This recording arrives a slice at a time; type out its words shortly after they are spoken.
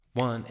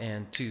1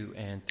 and 2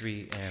 and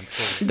 3 and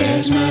 4.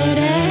 There's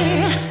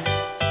murder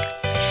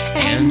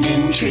and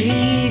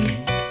intrigue,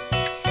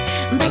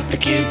 but the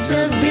kids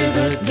of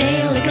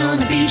Riverdale are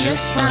gonna be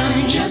just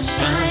fine. Just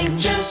fine,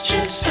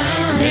 just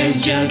fine.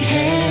 There's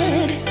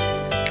Jughead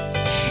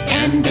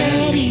and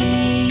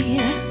Betty,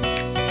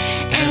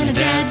 and her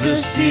dad's a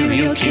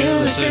serial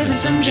killer serving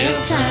some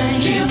jail time.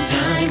 Jail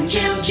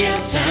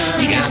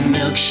time. You got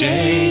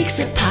milkshakes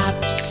at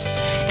Pops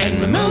and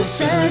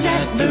mimosas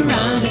at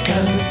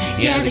Veronica's.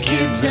 Yeah, the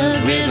kids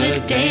of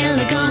Riverdale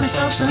are gonna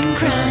solve some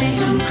crime.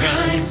 Some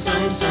crime.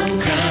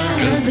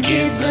 Cause the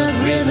kids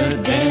of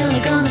Riverdale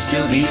are gonna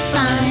still be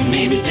fine.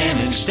 Maybe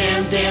damaged,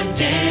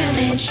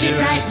 damaged. Sit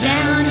right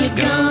down, you're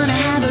gonna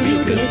have a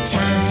real good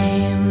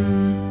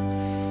time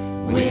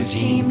with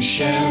Team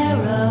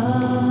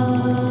Cheryl.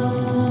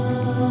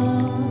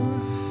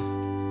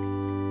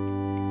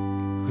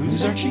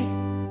 Who's Archie?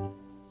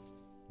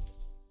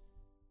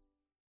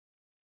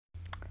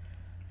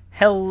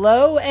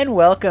 Hello and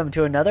welcome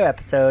to another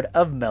episode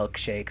of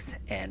Milkshakes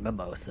and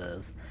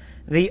Mimosas,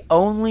 the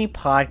only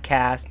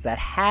podcast that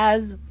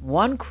has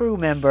one crew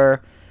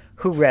member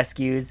who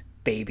rescues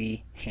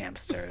baby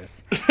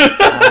hamsters.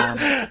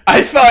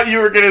 I thought you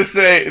were going to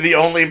say the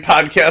only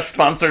podcast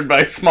sponsored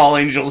by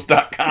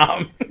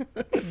SmallAngels.com.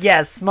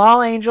 Yes,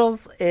 Small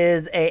Angels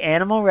is a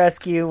animal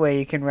rescue where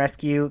you can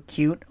rescue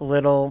cute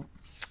little,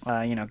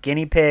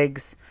 guinea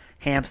pigs,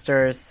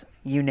 hamsters,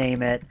 you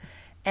name it.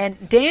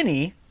 And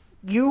Danny,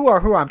 you are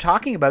who I'm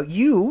talking about.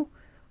 You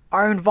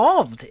are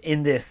involved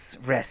in this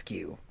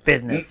rescue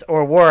business,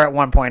 or were at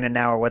one point, and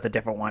now are with a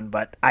different one,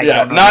 but I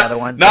don't know the other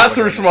ones. Not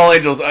through Small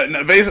Angels.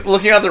 Basically,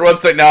 looking at their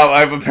website now,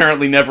 I've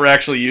apparently never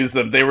actually used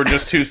them. They were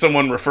just who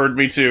someone referred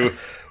me to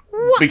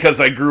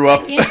because I grew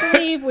up. I can't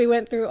believe we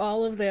went through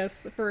all of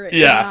this for it to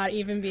not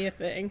even be a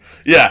thing.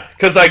 Yeah,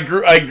 because I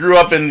grew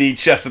up in the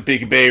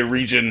Chesapeake Bay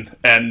region,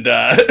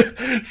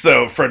 and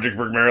so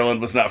Fredericksburg, Maryland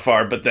was not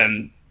far, but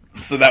then,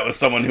 so that was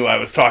someone who I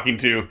was talking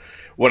to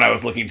when I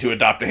was looking to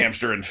adopt a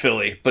hamster in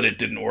Philly, but it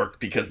didn't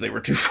work because they were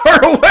too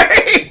far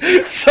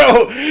away.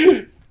 So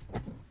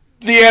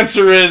the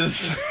answer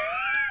is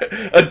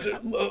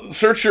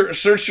search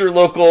your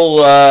local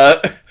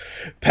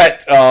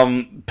pet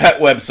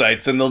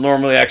websites, and they'll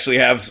normally actually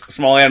have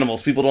small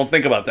animals. People don't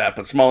think about that,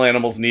 but small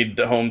animals need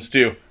homes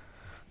too.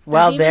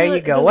 Well, there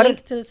you go. What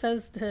it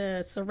says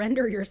to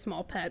surrender your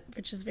small pet,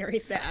 which is very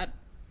sad.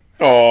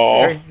 Oh,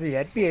 very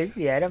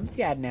sad. I'm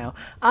sad now.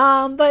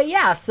 But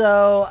yeah,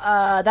 so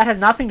that has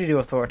nothing to do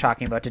with what we're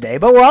talking about today.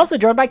 But we're also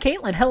joined by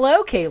Caitlin.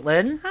 Hello,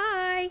 Caitlin.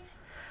 Hi.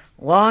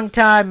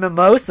 Longtime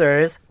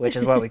mimosers, which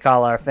is what we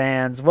call our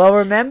fans, will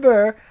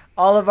remember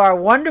all of our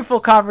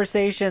wonderful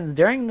conversations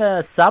during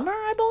the summer,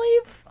 I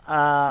believe.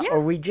 Or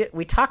we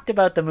talked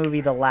about the movie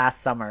the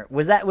last summer.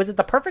 Was it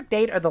The Perfect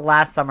Date or the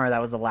last summer?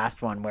 That was the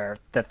last one where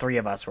the three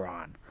of us were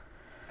on.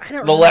 I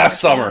don't the last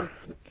summer.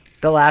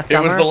 The last summer?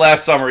 It was the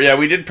last summer. Yeah,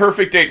 we did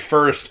Perfect Date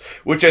first,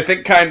 which I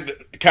think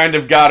kind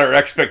of got our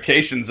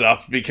expectations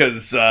up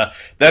because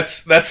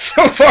that's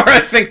so far I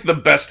think the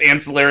best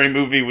ancillary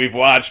movie we've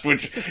watched,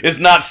 which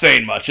is not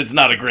saying much. It's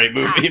not a great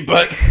movie,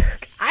 but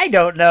I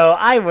don't know.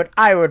 I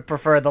would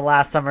prefer The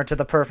Last Summer to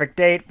The Perfect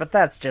Date, but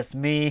that's just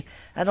me.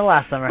 And The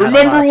Last Summer had a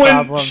lot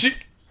of problems.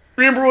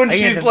 Remember when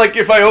she's like,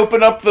 if I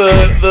open up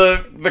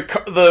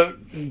the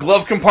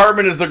glove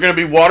compartment, is there going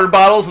to be water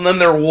bottles? And then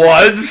there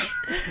was.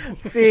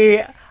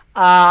 See,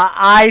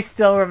 I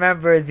still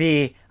remember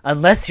the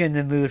 "unless you're in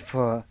the mood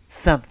for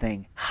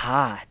something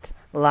hot"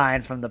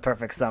 line from The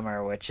Perfect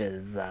Summer, which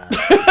is an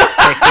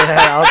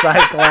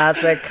all-time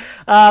classic.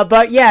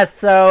 But yes,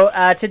 so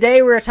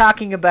today we're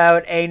talking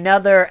about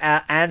another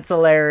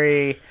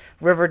ancillary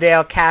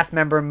Riverdale cast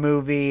member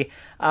movie.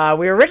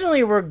 We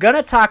originally were going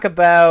to talk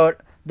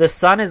about The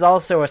Sun Is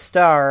Also a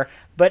Star,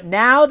 but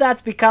now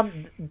that's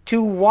become,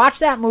 to watch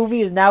that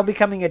movie is now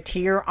becoming a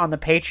tier on the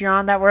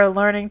Patreon that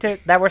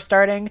we're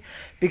starting,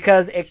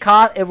 because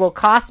it will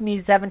cost me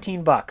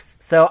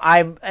 $17. So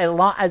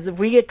as if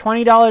we get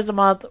 $20 a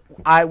month,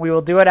 we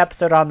will do an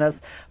episode on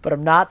this, but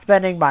I'm not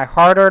spending my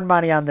hard-earned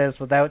money on this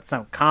without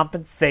some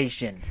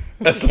compensation.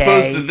 As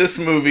opposed to this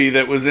movie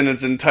that was in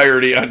its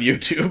entirety on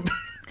YouTube.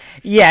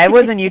 Yeah, it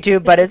was on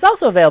YouTube, but it's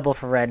also available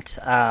for rent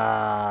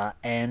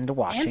and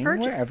watching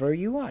wherever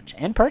you watch.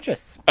 And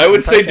purchase. I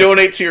would say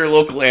donate to your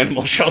local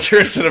animal shelter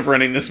instead of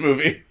renting this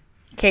movie.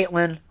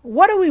 Caitlin,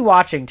 what are we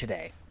watching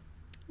today?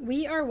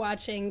 We are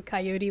watching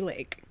Coyote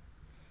Lake.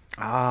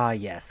 Ah,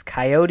 yes,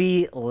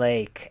 Coyote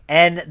Lake.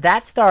 And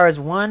that stars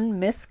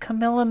one Miss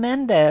Camila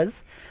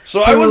Mendes.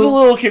 So I was a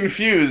little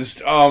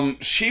confused.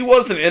 She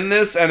wasn't in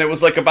this, and it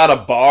was like about a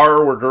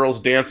bar where girls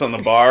dance on the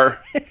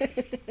bar.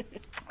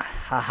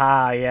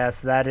 Haha, yes,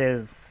 that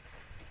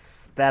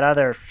is that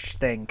other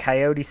thing?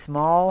 Coyote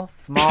Small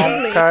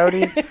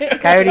Coyotes,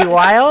 Coyote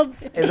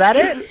Wilds. Is that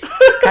it?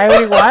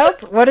 Coyote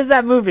Wilds. What is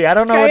that movie? I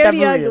don't know what that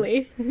movie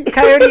Ugly. is.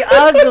 Coyote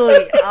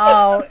Ugly.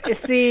 Oh,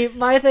 see,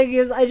 my thing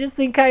is, I just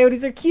think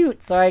coyotes are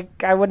cute, so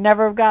I would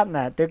never have gotten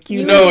that. They're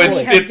cute. No,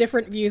 have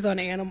different views on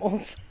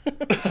animals.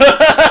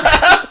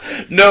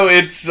 No,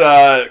 it's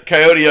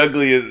Coyote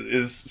Ugly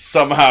is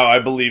somehow, I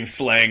believe,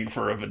 slang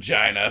for a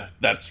vagina.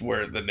 That's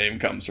where the name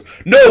comes from.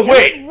 No,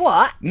 wait.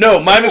 What? No,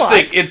 my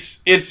mistake. What?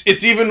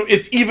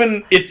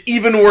 It's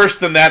even worse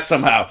than that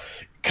somehow.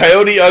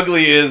 Coyote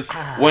Ugly is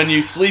when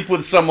you sleep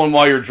with someone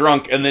while you're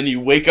drunk and then you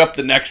wake up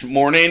the next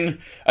morning.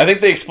 I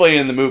think they explain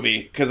it in the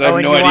movie because I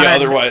have no idea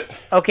otherwise.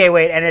 Okay,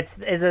 wait, and is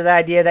it the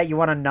idea that you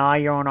want to gnaw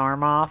your own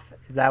arm off?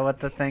 Is that what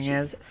the thing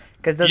is?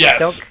 Because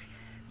yes.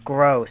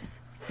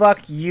 Gross.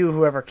 Fuck you,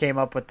 whoever came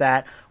up with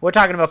that. We're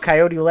talking about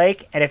Coyote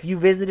Lake, and if you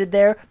visited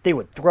there, they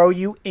would throw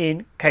you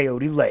in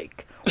Coyote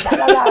Lake.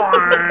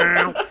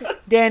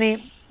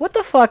 Danny, what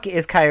the fuck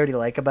is Coyote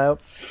Lake about?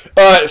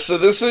 So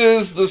this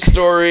is the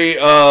story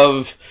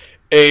of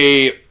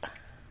a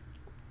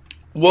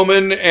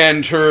woman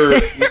and her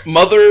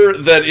mother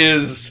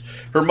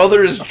her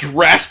mother is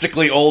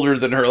drastically older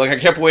than her. Like, I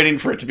kept waiting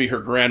for it to be her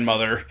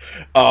grandmother.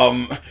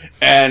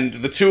 And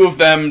the two of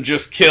them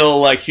just kill,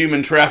 like,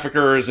 human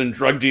traffickers and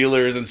drug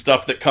dealers and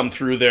stuff that come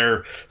through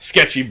their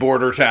sketchy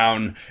border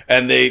town.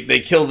 And they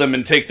kill them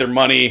and take their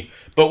money.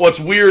 But what's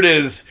weird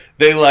is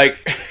they,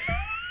 like,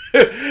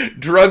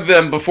 drug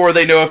them before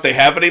they know if they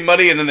have any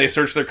money, and then they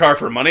search their car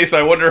for money. So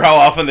I wonder how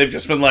often they've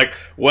just been like,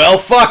 well,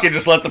 fuck, and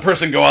just let the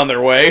person go on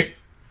their way.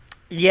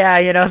 Yeah,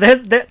 you know,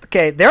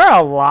 there are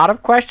a lot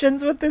of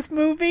questions with this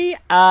movie.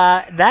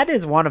 That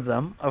is one of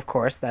them, of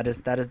course. That is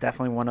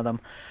definitely one of them.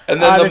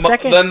 And then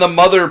then the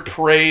mother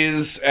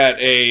prays at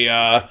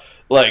a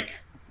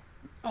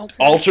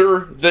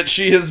altar that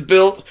she has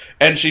built,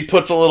 and she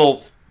puts a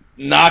little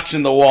notch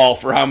in the wall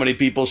for how many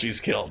people she's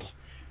killed.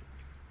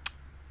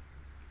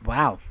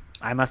 Wow.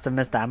 I must have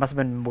missed that. I must have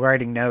been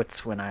writing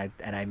notes when I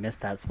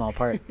missed that small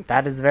part.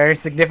 That is a very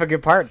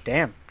significant part.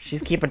 Damn,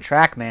 she's keeping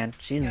track, man.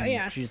 She's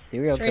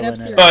serial killing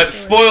it. But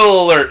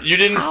spoiler alert: you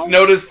didn't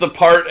notice the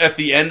part at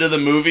the end of the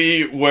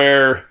movie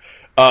where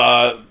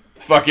I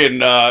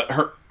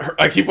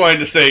keep wanting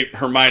to say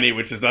Hermione,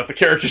 which is not the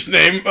character's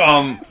name.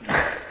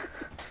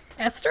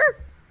 Esther?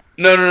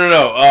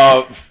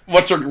 No.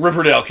 What's her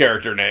Riverdale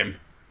character name?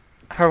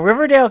 Her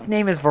Riverdale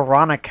name is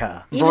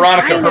Veronica.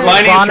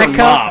 Hermione's her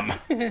mom.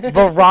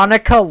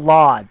 Veronica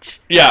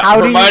Lodge. Yeah,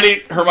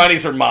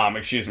 Hermione's her mom,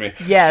 excuse me.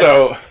 Yes.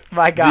 So,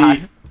 my God.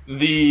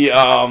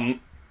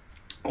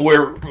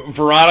 Where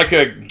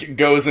Veronica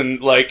goes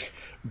and, like,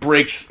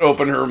 breaks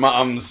open her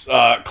mom's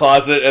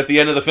closet at the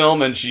end of the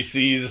film, and she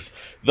sees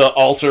the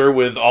altar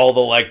with all the,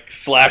 like,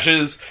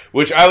 slashes,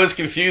 which I was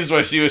confused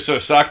why she was so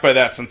shocked by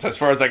that, since as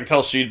far as I can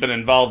tell, she'd been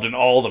involved in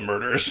all the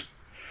murders.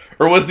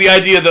 Or was the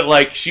idea that,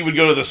 like, she would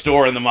go to the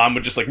store and the mom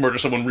would just, like, murder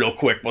someone real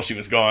quick while she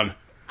was gone?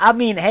 I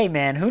mean, hey,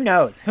 man, who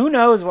knows? Who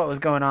knows what was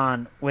going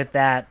on with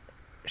that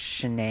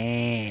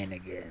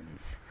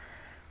shenanigans?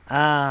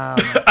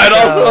 I'd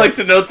also like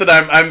to note that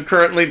I'm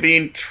currently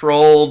being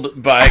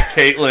trolled by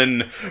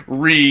Caitlin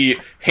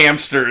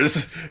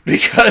hamsters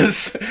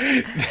because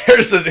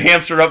there's a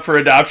hamster up for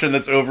adoption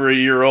that's over a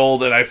year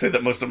old, and I say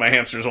that most of my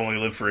hamsters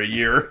only live for a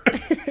year.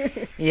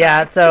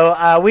 Yeah,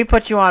 so we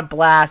put you on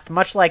blast,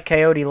 much like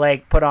Coyote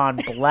Lake put on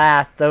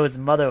blast those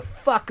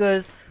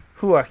motherfuckers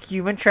who are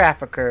human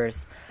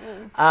traffickers.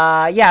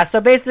 Yeah, so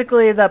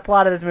basically the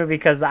plot of this movie,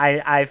 because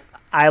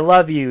I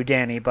love you,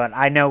 Danny, but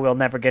I know we'll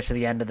never get to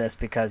the end of this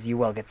because you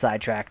will get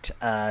sidetracked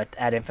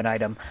ad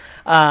infinitum.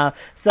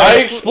 So I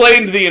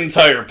explained the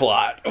entire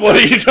plot. What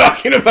are you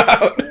talking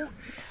about?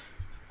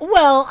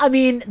 Well, I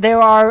mean,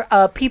 there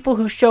are people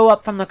who show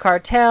up from the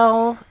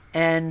cartel,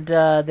 and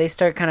they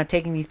start kind of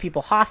taking these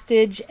people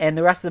hostage, and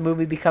the rest of the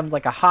movie becomes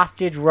like a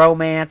hostage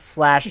romance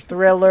 /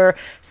 thriller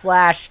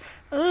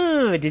 /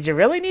 ooh, did you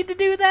really need to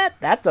do that?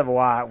 That's a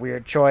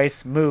weird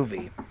choice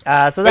movie.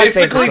 So that's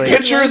basically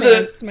picture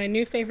my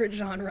new favorite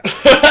genre.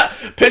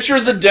 Picture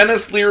the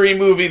Dennis Leary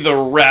movie, The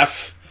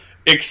Ref,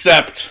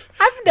 except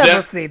I've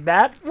never seen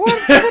that.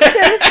 What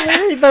Dennis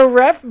Leary The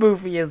Ref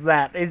movie is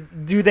that?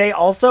 Do they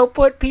also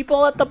put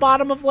people at the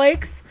bottom of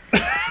lakes?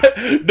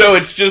 No,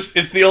 it's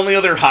the only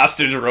other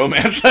hostage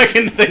romance I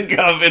can think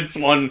of. It's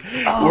one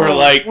where,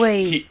 like,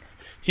 wait.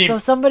 So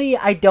somebody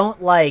I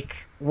don't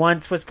like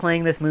once was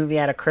playing this movie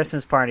at a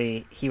Christmas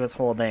party he was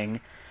holding,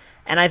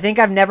 and I think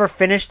I've never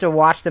finished to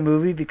watch the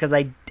movie because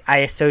I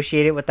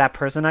associate it with that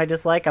person I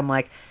dislike. I'm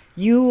like,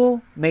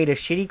 you made a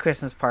shitty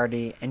Christmas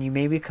party, and you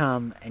made me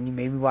come, and you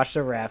made me watch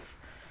The Ref.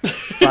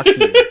 Fuck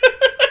you.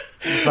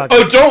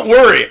 Don't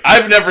worry.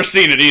 I've never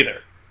seen it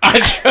either.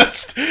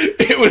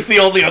 It was the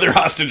only other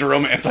hostage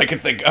romance I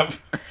could think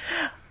of.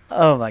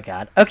 Oh my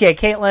God. Okay,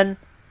 Caitlin,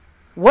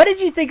 what did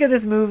you think of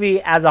this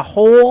movie as a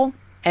whole?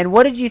 And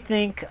what did you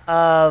think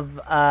of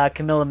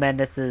Camila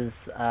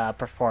Mendes'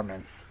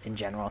 performance in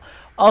general?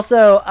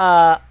 Also,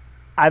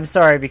 I I'm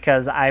sorry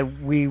because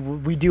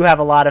we do have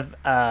a lot of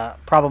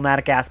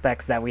problematic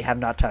aspects that we have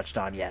not touched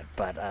on yet,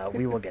 but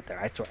we will get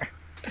there. I swear.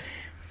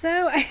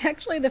 So,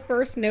 actually, the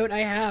first note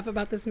I have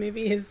about this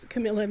movie is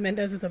Camila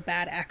Mendes is a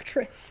bad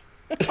actress.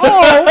 Oh,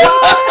 what?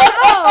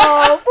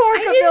 Oh, poor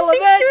I Camila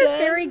didn't think she was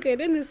Mendes. very good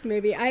in this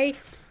movie. In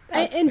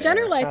fair.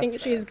 general, I That's think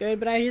she's good,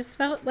 but I just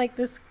felt like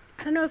this.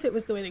 I don't know if it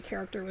was the way the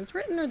character was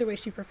written or the way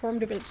she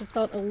performed it, but it just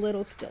felt a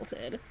little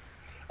stilted.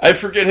 I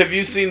forget. Have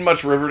you seen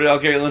much Riverdale,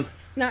 Caitlin?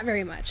 Not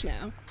very much,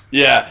 no.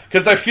 Yeah,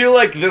 because I feel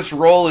like this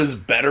role is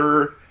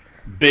better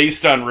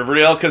based on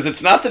Riverdale, because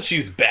it's not that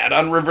she's bad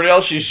on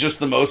Riverdale, she's just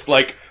the most,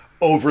 like,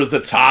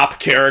 over-the-top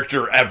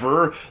character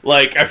ever.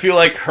 Like, I feel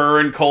like her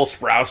and Cole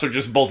Sprouse are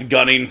just both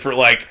gunning for,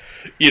 like,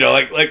 you know,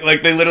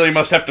 like they literally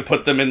must have to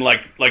put them in,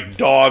 like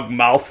dog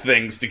mouth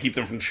things to keep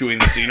them from chewing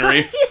the scenery.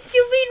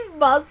 You mean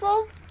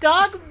muscles?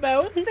 Dog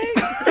mouth things?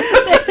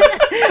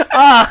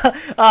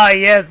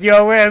 Yes,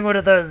 you're wearing one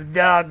of those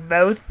dog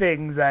mouth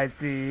things, I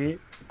see.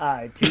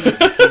 I, too,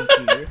 am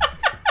kinky.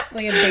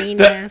 Like a Bane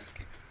mask.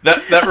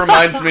 That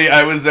reminds me,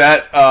 I was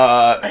at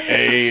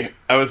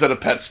a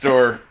pet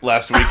store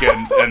last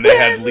weekend, and they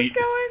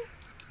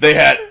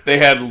had they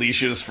had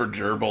leashes for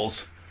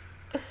gerbils.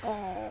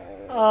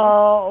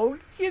 Oh,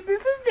 this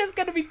is just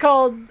gonna be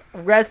called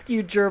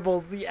Rescue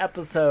Gerbils, the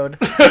episode.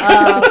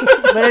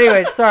 But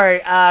anyway, sorry,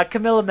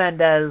 Camila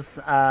Mendes,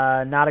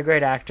 not a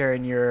great actor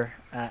in your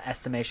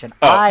estimation.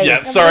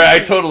 Sorry, I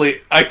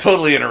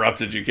totally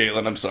interrupted you,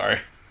 Caitlin. I'm sorry.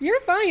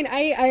 You're fine.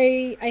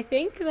 I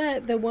think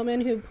that the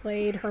woman who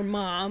played her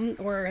mom,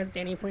 or as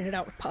Danny pointed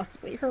out,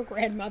 possibly her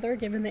grandmother,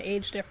 given the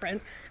age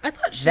difference, I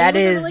thought she was a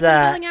really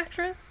compelling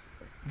actress.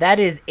 That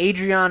is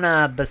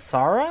Adriana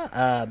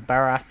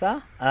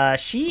Barasa.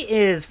 She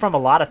is from a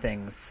lot of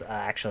things,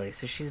 actually,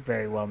 so she's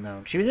very well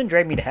known. She was in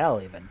Drag Me to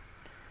Hell, even.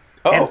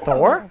 Oh. And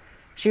Thor.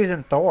 She was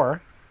in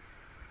Thor.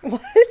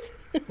 What?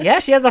 Yeah,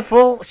 she has a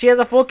full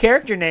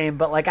character name,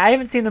 but like I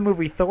haven't seen the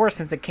movie Thor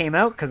since it came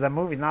out because the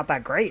movie's not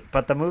that great.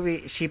 But the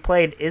movie, she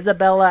played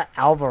Isabella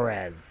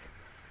Alvarez,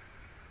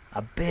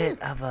 a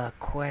bit of a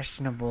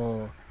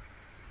questionable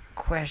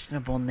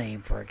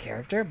name for a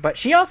character, but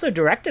she also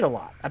directed a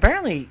lot.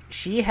 Apparently,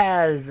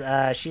 she's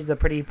a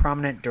pretty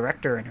prominent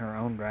director in her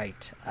own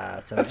right.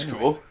 So that's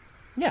cool.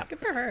 Yeah. Good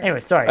for her. Anyway,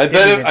 sorry. I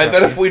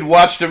bet if we'd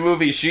watched a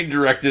movie she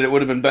directed, it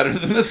would have been better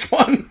than this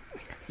one.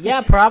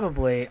 Yeah,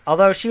 probably.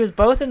 Although she was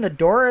both in the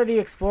Dora the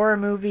Explorer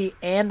movie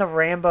and the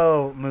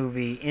Rambo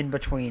movie in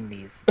between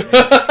these. In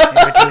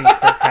between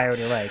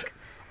Coyote Lake.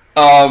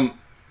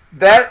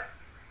 That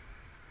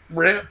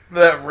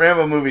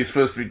Rambo movie is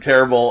supposed to be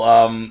terrible.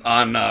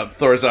 On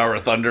Thor's Hour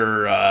of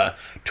Thunder,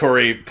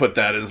 Tori put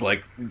that as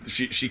like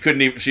she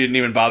didn't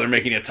even bother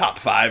making a top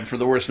 5 for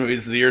the worst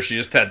movies of the year. She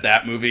just had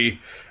that movie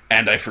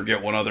and I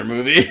forget one other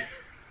movie.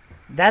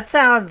 That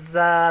sounds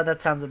about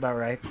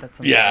right. About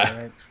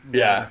right.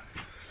 Yeah.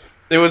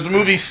 It was a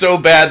movie so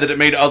bad that it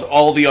made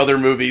all the other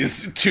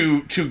movies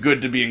too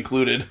good to be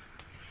included.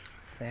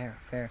 Fair.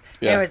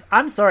 Yeah. Anyways,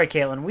 I'm sorry,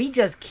 Caitlin. We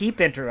just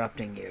keep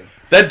interrupting you.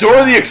 That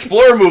Dora the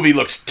Explorer movie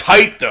looks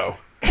tight, though.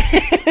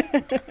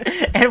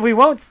 And we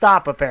won't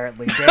stop,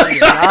 apparently. Danny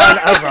is on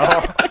a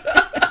roll.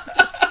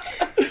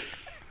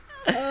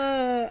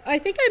 I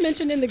think I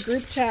mentioned in the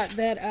group chat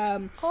that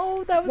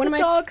Oh, that was one a of my-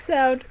 dog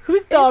sound.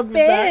 Whose dog it's was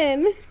that?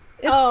 Ben.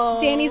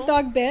 It's Danny's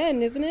dog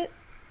Ben, isn't it?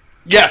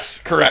 Yes,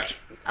 correct.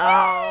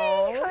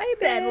 Oh, Hi,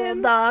 that little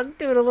Ben. dog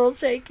doing a little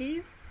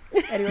shakies.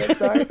 Anyway,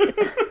 sorry.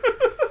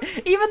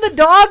 Even the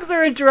dogs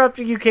are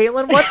interrupting you,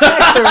 Caitlin. What's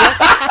next?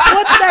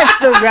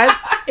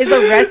 Is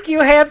the rescue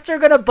hamster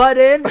gonna butt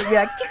in? And be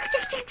like, "Chick,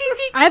 chick, chick, chick,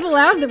 chick." I've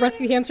allowed the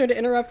rescue hamster to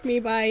interrupt me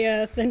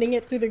by sending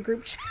it through the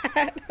group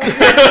chat.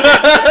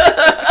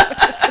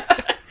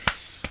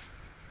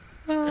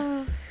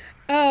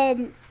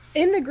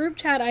 In the group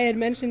chat, I had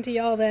mentioned to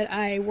y'all that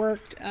I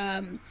worked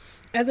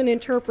as an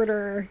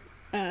interpreter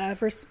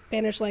for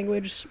Spanish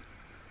language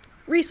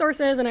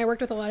resources, and I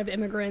worked with a lot of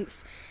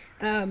immigrants.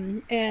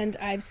 And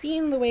I've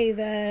seen the way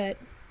that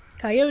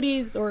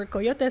coyotes, or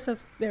coyotes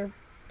as they're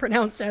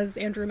pronounced, as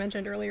Andrew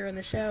mentioned earlier in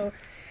the show,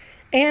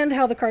 and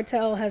how the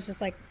cartel has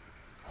just like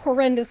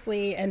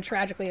horrendously and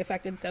tragically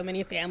affected so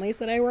many families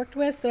that I worked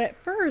with. So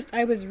at first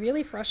I was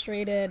really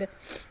frustrated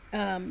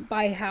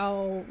by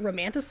how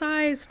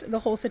romanticized the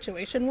whole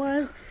situation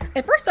was.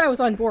 At first I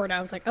was on board. I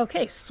was like,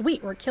 okay,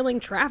 sweet, we're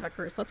killing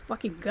traffickers, let's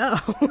fucking go.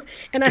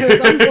 And I was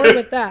on board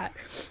with that.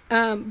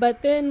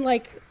 But then,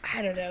 like,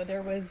 I don't know,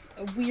 there was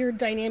a weird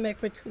dynamic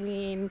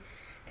between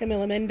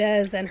Camila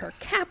Mendes and her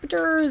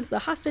captors, the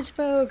hostage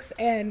folks,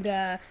 and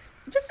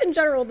just in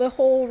general, the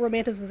whole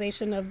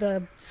romanticization of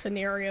the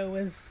scenario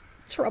was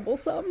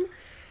troublesome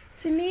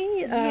to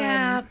me.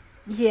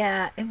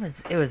 Yeah,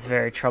 it was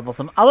very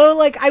troublesome. Although,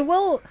 like, I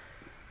will,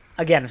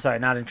 again, I'm sorry,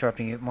 not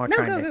interrupting you.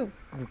 To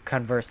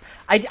converse.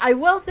 I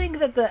will think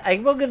that I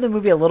will give the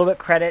movie a little bit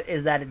credit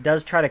is that it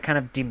does try to kind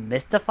of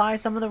demystify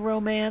some of the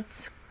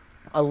romance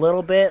a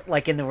little bit,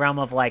 like in the realm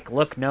of like,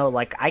 look, no,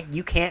 like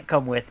you can't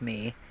come with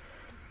me.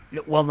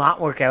 It will not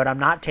work out. I'm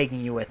not taking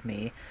you with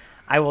me.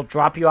 I will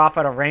drop you off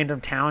at a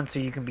random town so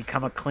you can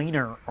become a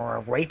cleaner or a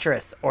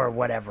waitress or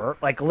whatever.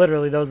 Like,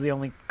 literally, those are the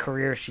only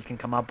careers she can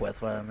come up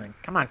with. Well, I mean,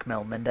 come on,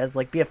 Camila Mendez.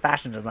 Like, be a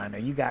fashion designer.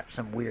 You got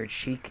some weird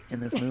chic in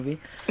this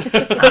movie.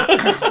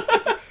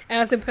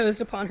 As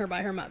imposed upon her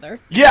by her mother.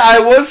 Yeah,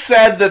 I was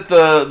sad that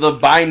the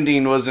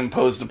binding was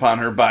imposed upon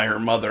her by her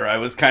mother. I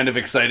was kind of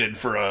excited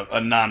for a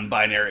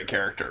non-binary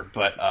character,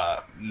 but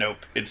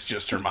nope, it's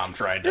just her mom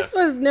trying to... This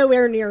was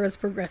nowhere near as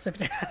progressive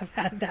to have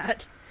had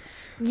that.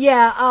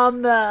 Yeah,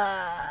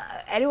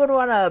 anyone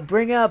want to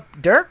bring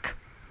up Dirk?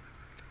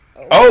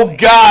 Oh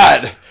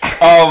God!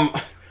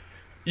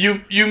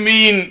 You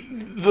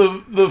mean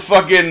the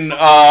fucking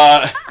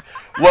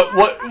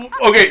what?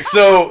 Okay,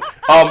 so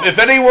if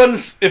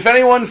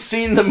anyone's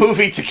seen the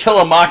movie To Kill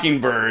a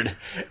Mockingbird,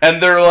 and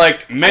they're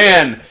like,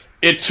 man,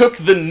 it took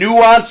the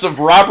nuance of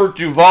Robert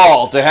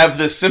Duvall to have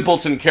this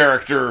simpleton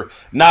character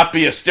not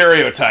be a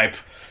stereotype.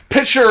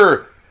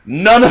 Picture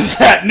none of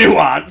that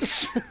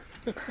nuance.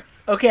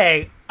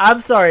 Okay, I'm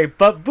sorry,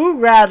 but Boo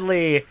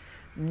Radley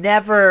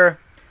never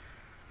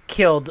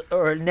killed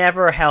or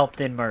never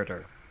helped in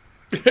murder.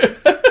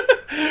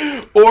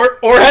 or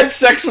had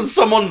sex with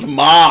someone's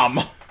mom.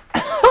 Okay,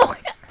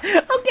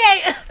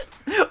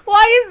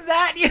 why is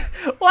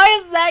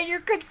that your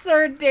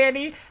concern,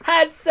 Danny?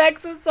 Had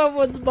sex with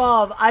someone's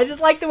mom. I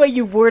just like the way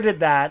you worded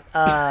that.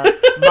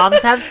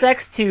 Moms have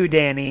sex too,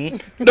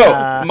 Danny.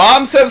 No,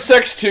 moms have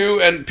sex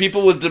too, and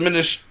people with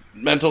diminished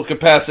mental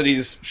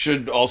capacities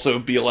should also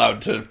be allowed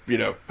to,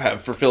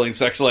 have fulfilling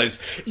sex lives.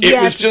 It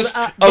was just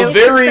a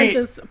very... Consent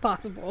is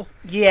possible.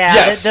 Yeah,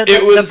 yes,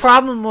 the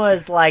problem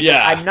was,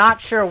 yeah. I'm not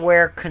sure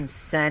where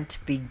consent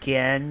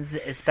begins,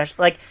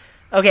 especially,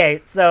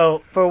 okay,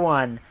 so, for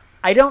one,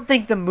 I don't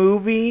think the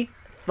movie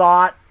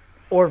thought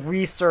or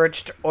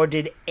researched or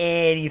did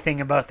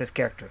anything about this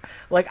character.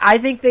 I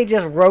think they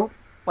just wrote,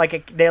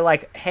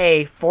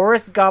 hey,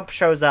 Forrest Gump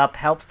shows up,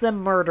 helps them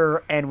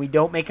murder, and we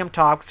don't make him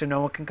talk so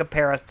no one can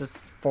compare us to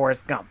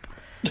Forrest Gump.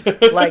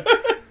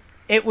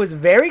 It was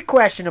very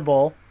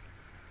questionable.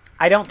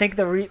 I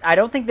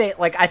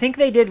think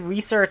they did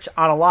research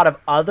on a lot of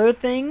other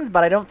things,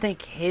 but I don't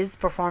think his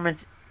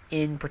performance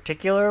in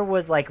particular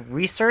was,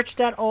 researched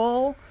at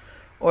all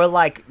or,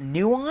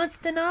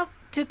 nuanced enough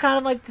to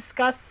kind of,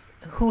 discuss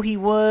who he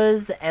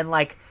was and,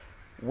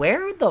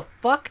 where the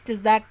fuck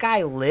does that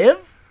guy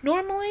live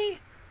normally?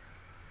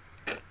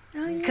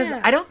 Because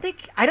yeah.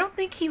 I don't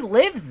think he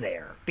lives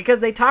there,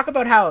 because they talk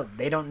about how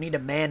they don't need a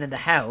man in the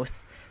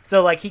house.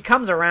 So he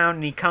comes around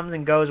and he comes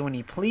and goes when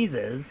he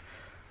pleases,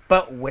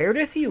 but where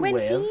does he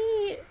live?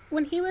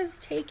 When he was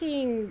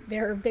taking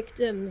their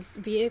victims'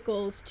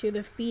 vehicles to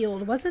the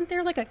field, wasn't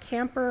there a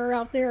camper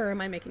out there, or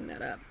am I making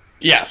that up?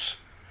 Yes.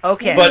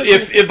 Okay. But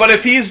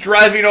if he's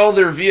driving all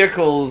their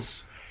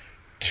vehicles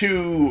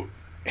to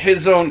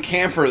his own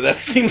camper,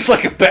 that seems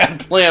like a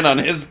bad plan on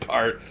his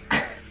part.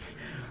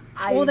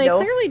 They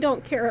clearly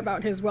don't care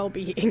about his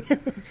well-being.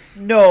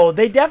 No,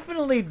 they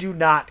definitely do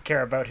not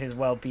care about his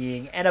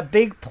well-being, and a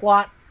big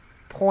plot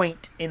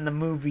point in the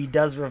movie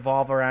does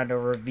revolve around a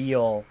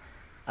reveal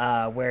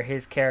where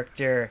his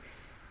character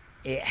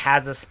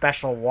has a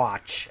special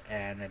watch,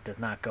 and it does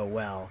not go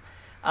well.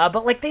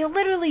 But they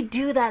literally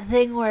do that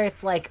thing where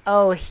it's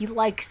oh, he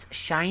likes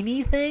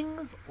shiny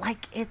things.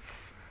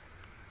 It's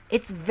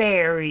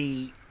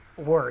very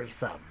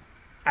worrisome.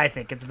 I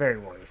think it's very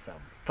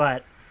worrisome,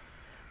 but.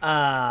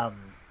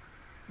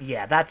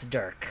 Yeah, that's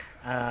Dirk.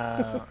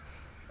 Caitlin,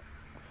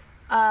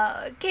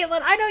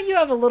 I know you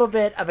have a little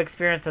bit of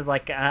experience as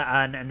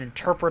an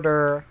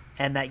interpreter,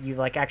 and that you've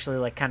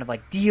actually kind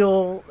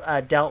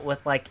of dealt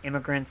with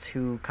immigrants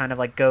who kind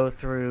of go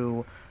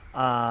through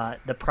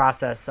the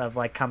process of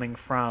coming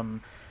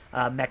from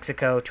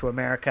Mexico to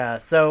America.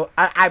 So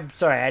I'm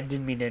sorry, I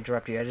didn't mean to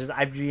interrupt you.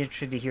 I'd be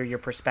interested to hear your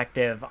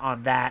perspective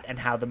on that and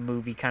how the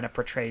movie kind of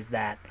portrays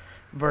that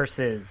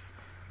versus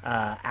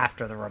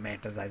after the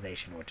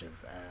romanticization, which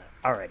is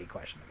already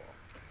questionable.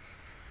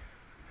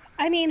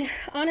 I mean,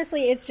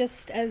 honestly, it's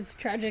just as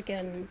tragic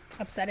and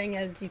upsetting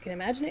as you can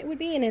imagine it would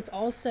be, and it's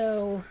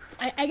also,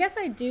 I guess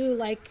I do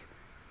like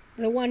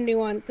the one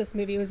nuance this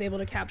movie was able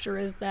to capture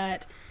is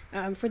that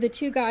for the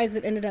two guys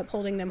that ended up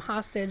holding them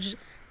hostage,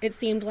 it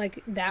seemed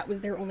like that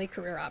was their only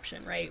career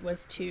option, right,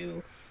 was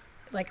to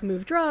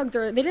move drugs,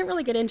 or they didn't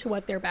really get into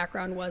what their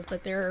background was,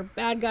 but they're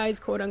bad guys,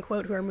 quote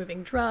unquote, who are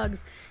moving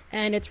drugs,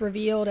 and it's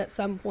revealed at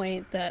some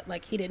point that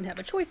he didn't have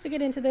a choice to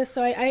get into this.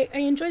 So I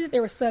enjoyed that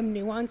there was some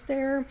nuance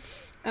there,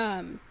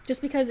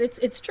 just because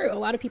it's true. A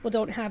lot of people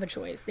don't have a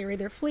choice. They're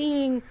either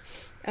fleeing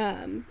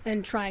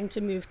and trying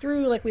to move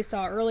through, like we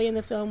saw early in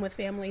the film with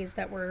families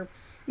that were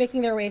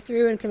making their way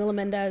through, and Camila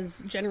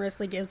Mendez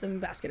generously gives them a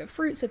basket of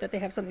fruit so that they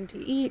have something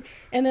to eat.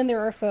 And then there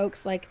are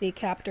folks like the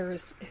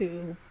captors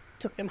who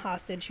took them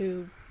hostage,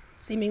 who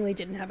seemingly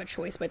didn't have a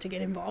choice but to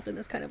get involved in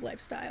this kind of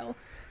lifestyle.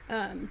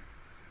 And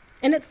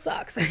it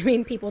sucks. I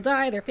mean, people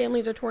die, their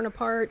families are torn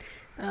apart,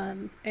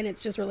 and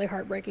it's just really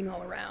heartbreaking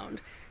all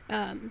around.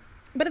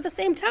 But at the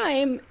same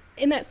time,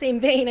 in that same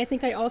vein, I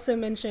think I also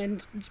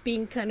mentioned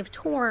being kind of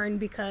torn,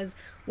 because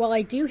while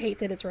I do hate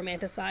that it's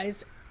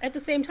romanticized, at the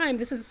same time,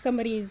 this is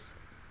somebody's,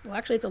 well,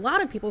 actually, it's a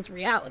lot of people's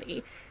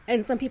reality.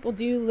 And some people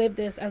do live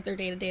this as their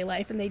day-to-day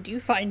life, and they do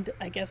find,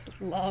 I guess,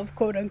 love,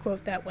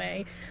 quote-unquote, that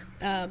way.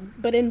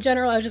 But in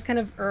general, I was just kind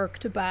of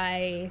irked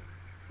by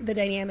the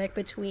dynamic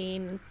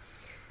between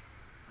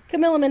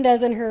Camila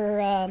Mendez and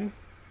her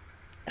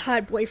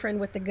hot boyfriend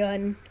with the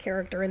gun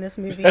character in this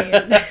movie.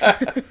 And,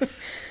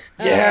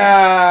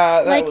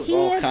 yeah, that like was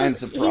all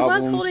kinds of problems. He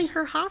was holding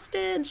her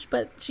hostage,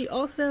 but she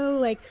also,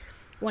 like,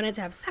 wanted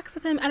to have sex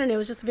with him. I don't know, it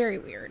was just very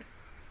weird.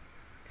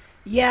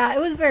 Yeah, it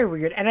was very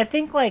weird. And I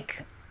think,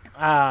 like,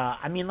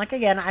 I mean, like,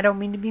 again, I don't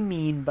mean to be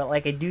mean, but,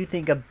 like, I do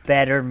think a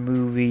better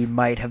movie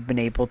might have been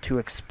able to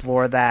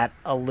explore that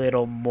a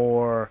little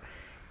more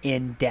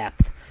in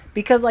depth.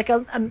 Because, like,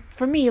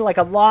 for me, like,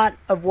 a lot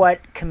of what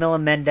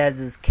Camila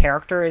Mendez's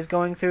character is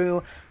going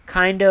through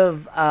kind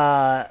of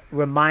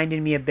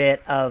reminded me a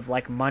bit of,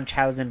 like,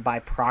 Munchausen by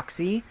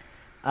proxy.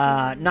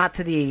 Not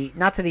to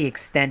the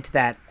extent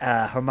that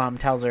her mom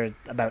tells her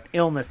about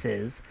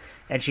illnesses,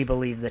 and she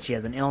believes that she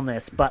has an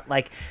illness, but,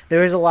 like,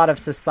 there is a lot of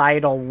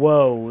societal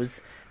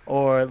woes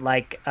or,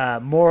 like,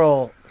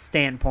 moral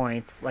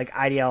standpoints, like,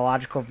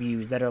 ideological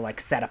views that are, like,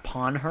 set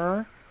upon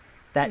her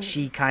that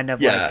she kind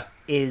of, like,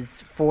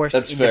 is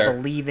forced into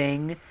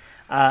believing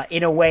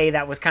in a way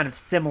that was kind of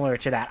similar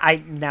to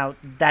that. Now,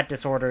 that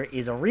disorder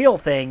is a real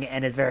thing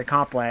and is very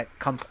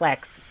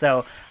complex,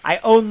 so I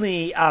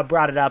only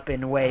brought it up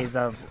in ways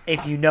of,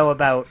 if you know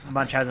about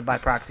Munchausen by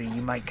proxy,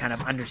 you might kind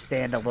of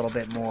understand a little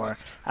bit more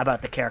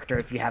about the character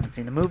if you haven't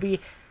seen the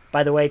movie.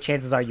 By the way,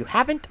 chances are you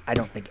haven't. I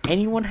don't think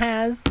anyone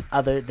has,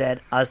 other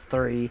than us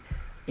three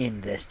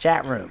in this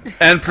chat room.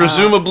 And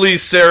presumably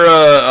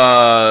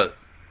Sarah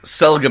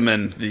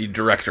Seligman, the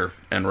director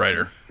and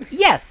writer.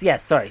 Yes,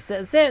 sorry.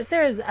 Sarah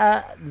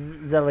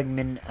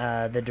Seligman,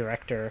 the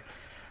director.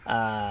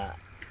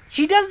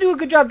 She does do a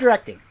good job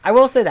directing. I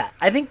will say that.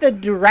 I think the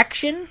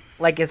direction,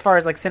 like, as far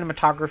as, like,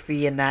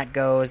 cinematography and that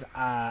goes,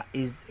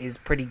 is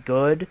pretty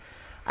good.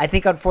 I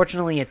think,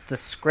 unfortunately, it's the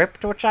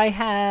script which I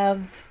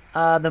have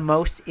the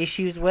most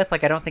issues with.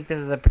 Like, I don't think this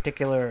is a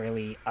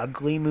particularly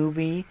ugly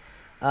movie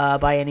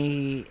by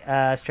any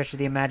stretch of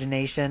the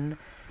imagination.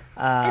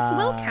 It's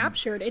well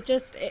captured.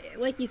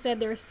 Like you said,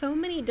 there's so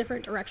many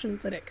different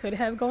directions that it could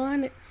have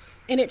gone,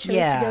 and it chose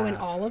to go in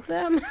all of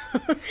them.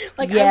 I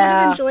would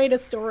have enjoyed a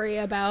story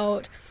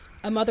about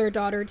a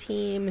mother-daughter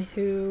team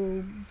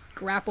who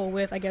grapple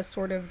with, I guess,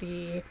 sort of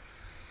the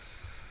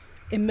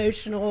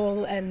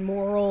emotional and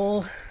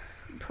moral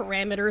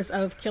parameters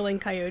of killing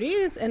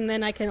coyotes, and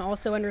then I can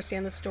also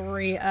understand the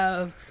story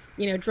of,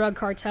 you know, drug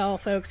cartel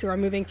folks who are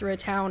moving through a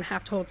town,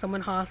 have to hold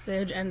someone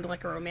hostage, and,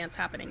 like, a romance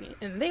happening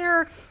in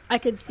there. I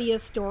could see a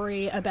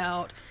story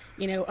about,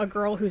 you know, a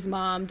girl whose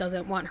mom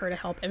doesn't want her to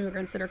help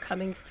immigrants that are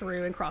coming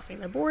through and crossing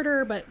the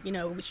border, but, you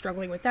know,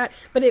 struggling with that.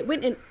 But it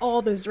went in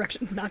all those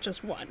directions, not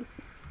just one.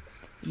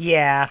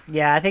 Yeah,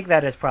 I think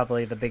that is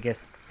probably the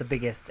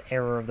biggest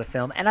error of the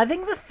film. And I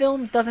think the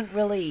film doesn't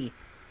really...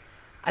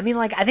 I mean,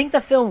 like, I think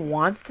the film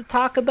wants to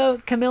talk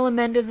about Camila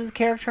Mendez's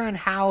character and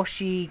how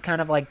she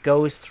kind of, like,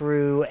 goes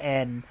through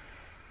and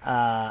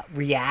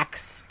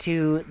reacts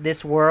to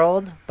this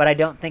world, but I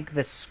don't think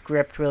the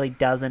script really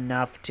does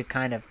enough to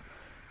kind of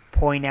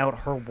point out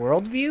her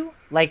worldview.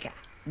 Like,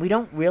 we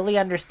don't really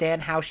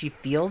understand how she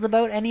feels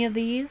about any of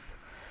these,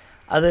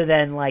 other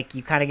than, like,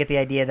 you kind of get the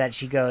idea that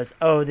she goes,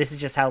 oh, this is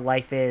just how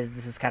life is,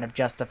 this is kind of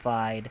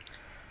justified.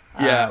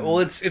 Yeah, well,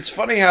 it's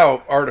funny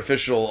how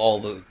artificial all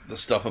the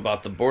stuff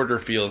about the border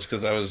feels,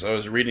 because I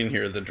was reading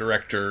here, the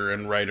director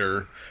and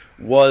writer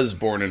was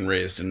born and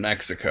raised in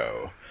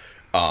Mexico,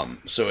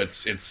 so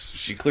it's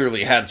she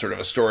clearly had sort of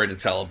a story to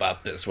tell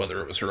about this, whether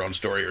it was her own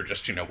story or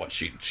just, you know, what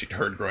she'd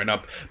heard growing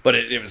up, but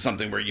it was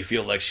something where you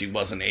feel like she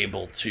wasn't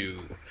able to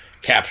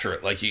capture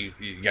it, like you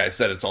guys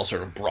said, it's all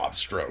sort of broad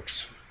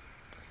strokes.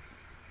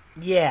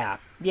 Yeah,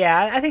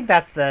 I think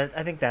that's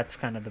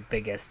kind of the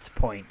biggest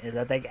point, is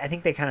that I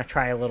think they kind of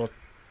try a little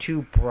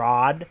too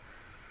broad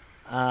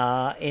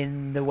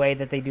in the way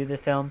that they do the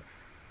film.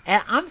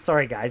 And I'm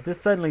sorry, guys,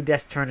 this suddenly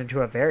just turned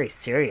into a very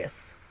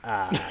serious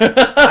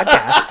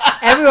podcast.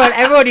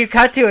 Everyone you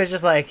cut to is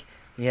just like,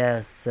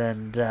 yes,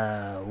 and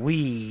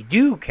we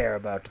do care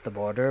about the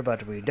border,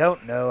 but we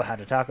don't know how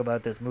to talk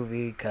about this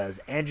movie because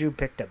Andrew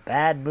picked a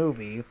bad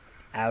movie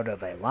out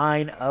of a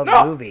line of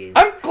movies.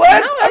 I'm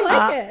glad. I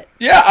like it.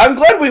 Yeah, I'm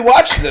glad we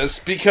watched this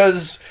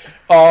because,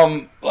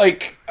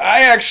 like,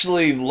 I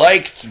actually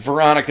liked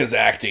Veronica's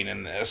acting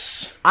in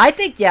this. I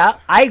think,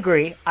 I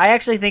agree. I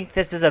actually think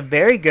this is a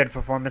very good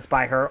performance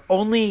by her.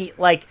 Only,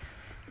 like,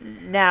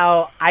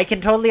 now, I can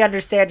totally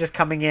understand just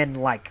coming in,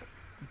 like,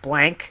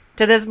 blank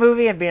to this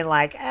movie and being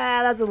like,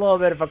 that's a little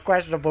bit of a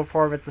questionable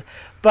performance.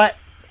 But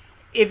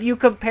if you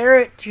compare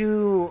it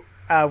to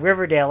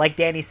Riverdale, like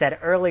Danny said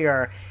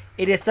earlier,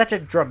 it is such a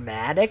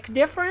dramatic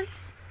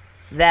difference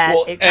that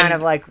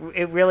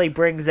it really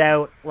brings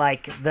out,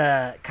 like,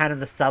 the kind of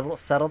the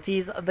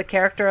subtleties of the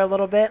character a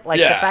little bit. Like,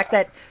 the fact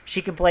that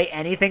she can play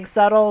anything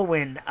subtle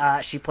when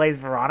she plays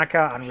Veronica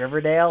on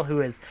Riverdale,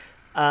 who is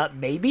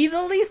maybe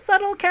the least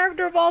subtle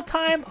character of all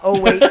time. Oh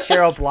wait,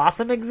 Cheryl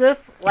Blossom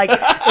exists. Like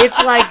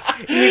it's like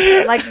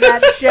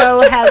that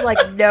show has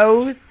like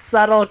no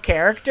subtle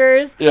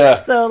characters. Yeah.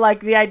 So like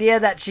the idea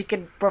that she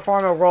can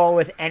perform a role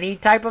with any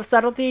type of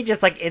subtlety,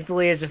 just like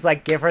instantly is just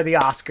like give her the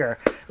Oscar.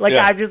 Like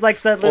Yeah. I'm just like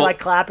suddenly Well- like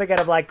clapping and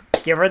I'm like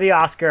give her the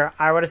Oscar.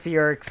 I want to see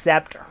her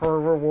accept her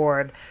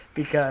reward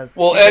because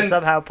Well, she can and-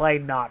 somehow play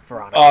not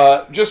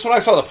Veronica. Just when I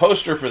saw the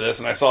poster for this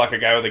and I saw like a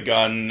guy with a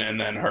gun and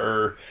then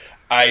her,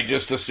 I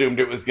just assumed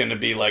it was going to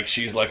be like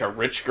she's like a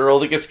rich girl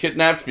that gets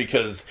kidnapped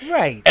because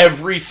Right.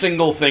 every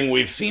single thing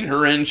we've seen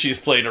her in, she's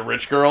played a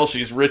rich girl.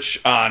 She's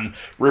rich on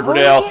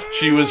Riverdale. Oh,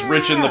 She was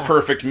rich in The yeah.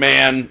 Perfect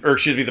Man, or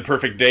excuse me, The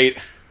Perfect Date.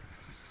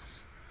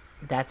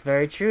 That's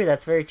very true.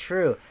 That's very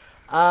true.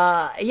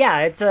 Yeah,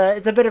 it's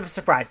a bit of a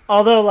surprise.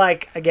 Although,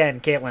 like, again,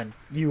 Caitlin,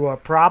 you are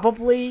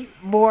probably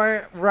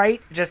more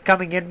right just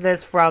coming into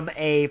this from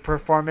a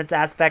performance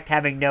aspect,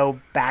 having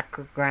no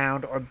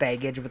background or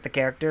baggage with the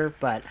character.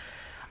 But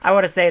I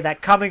want to say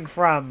that coming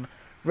from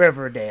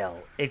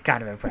Riverdale, it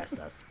kind of impressed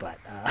us. But,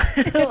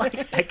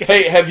 like, I guess,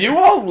 Hey, have you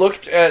all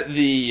looked at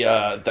the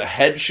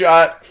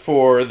headshot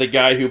for the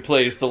guy who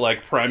plays the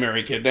like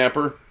primary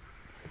kidnapper?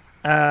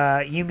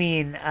 you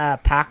mean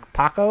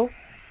Paco?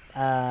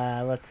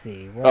 Let's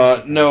see. Where is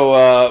it?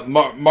 No,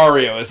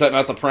 Mario. Is that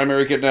not the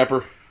primary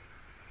kidnapper?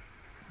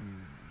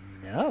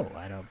 No,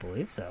 I don't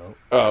believe so.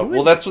 Oh, Who well,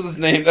 is- that's what his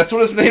name. That's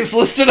what his name's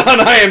listed on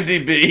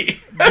IMDb.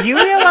 Do you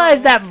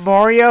realize that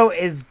Mario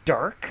is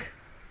dark?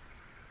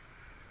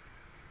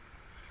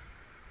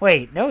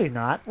 Wait, no, he's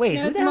not. Wait,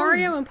 No, who it's the hell is-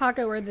 Mario and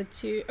Paco are the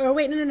two. Oh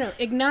wait, no.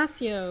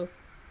 Ignacio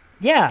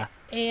Yeah,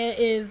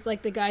 is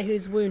like the guy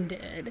who's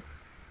wounded,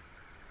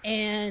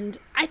 and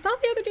I thought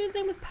the other dude's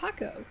name was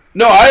Paco.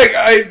 No,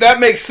 I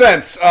that makes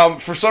sense.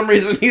 For some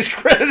reason, he's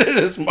credited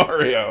as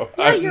Mario.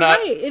 Yeah, I'm you're not-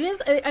 right. It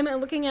is. I'm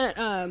looking at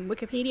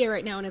Wikipedia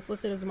right now, and it's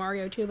listed as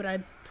Mario too. But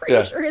I'm pretty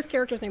Yeah. sure his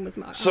character's name was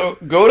Mario. So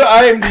go to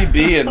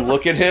IMDb and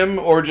look at him,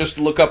 or just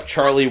look up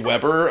Charlie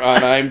Weber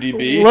on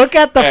IMDb. look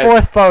at the and-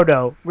 fourth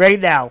photo right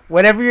now.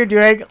 Whatever you're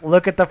doing,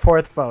 look at the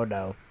fourth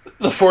photo.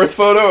 The fourth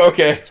photo.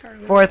 Okay.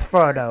 Fourth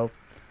photo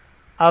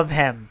of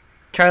him,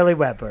 Charlie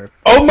Weber.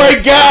 Oh my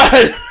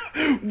God!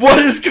 What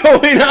is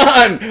going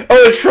on? Oh,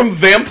 it's from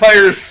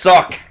Vampires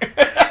Suck.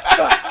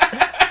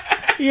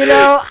 You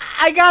know,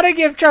 I gotta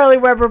give Charlie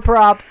Weber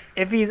props.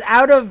 If he's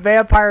out of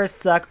Vampires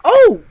Suck.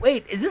 Oh,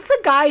 wait, is this the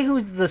guy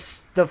who's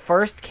the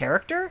first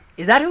character?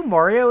 Is that who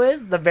Mario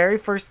is? The very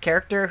first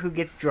character who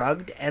gets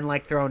drugged and,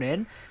 like, thrown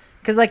in?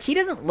 Because, like, he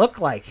doesn't look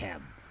like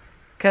him.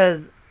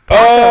 Because...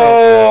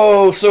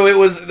 Oh, so it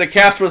was the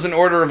cast was in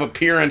order of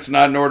appearance,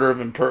 not in order of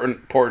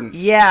importance.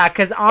 Yeah,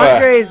 because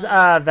Andres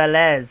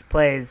Velez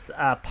plays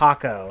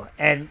Paco,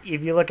 and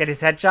if you look at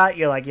his headshot,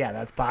 you're like, yeah,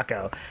 that's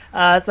Paco.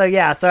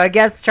 So I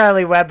guess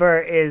Charlie Weber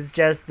is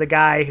just the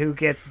guy who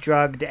gets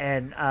drugged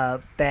and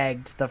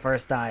begged the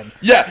first time.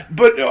 Yeah,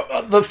 but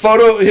the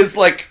photo, his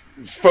like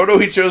photo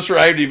he chose for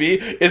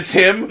IMDb is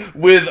him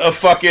with a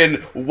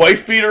fucking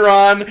wife beater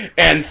on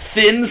and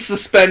thin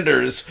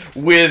suspenders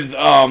with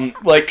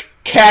like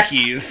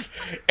khakis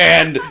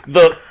and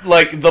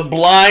the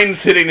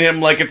blinds hitting him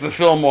like it's a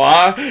film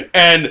noir.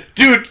 And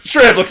dude,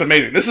 straight up looks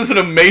amazing. This is an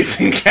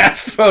amazing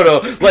cast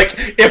photo. Like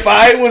if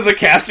I was a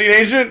casting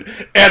agent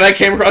and I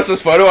came across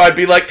this photo, I'd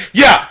be like,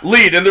 yeah,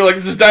 lead. And they're like,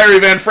 this is Diary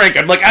of Anne Frank.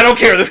 I'm like, I don't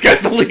care, this guy's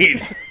the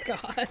lead.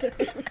 God.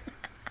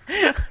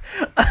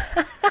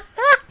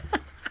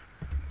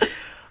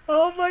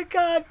 Oh my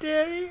god,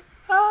 Danny.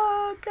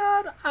 Oh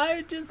god,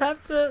 I just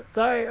have to...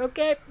 Sorry,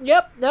 okay.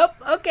 Yep, nope,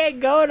 okay,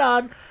 going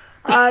on.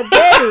 Danny,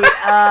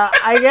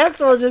 I guess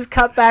we'll just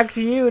cut back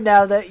to you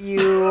now that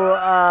you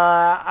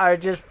are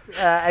just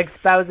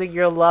espousing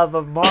your love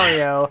of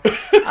Mario.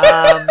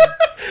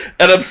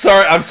 And I'm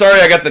sorry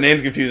I got the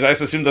names confused. I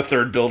just assumed the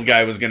third build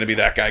guy was going to be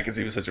that guy because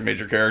he was such a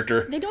major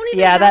character. They don't even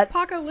Yeah, have that-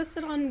 Paco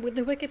listed on with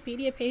the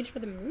Wikipedia page for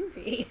the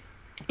movie.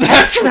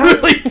 That's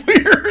really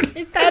weird.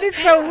 It's That is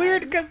so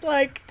weird because,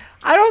 like,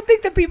 I don't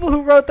think the people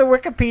who wrote the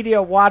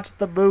Wikipedia watched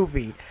the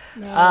movie.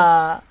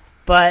 No.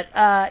 But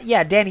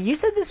yeah, Danny, you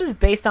said this was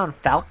based on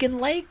Falcon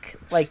Lake?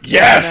 Like,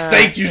 Yes, in,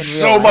 thank you in real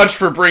so life? much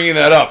for bringing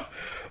that up.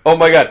 Oh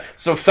my god.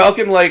 So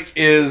Falcon Lake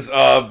is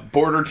a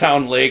border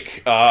town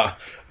lake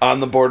on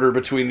the border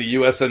between the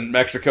U.S. and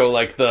Mexico.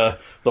 Like the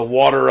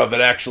water of it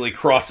actually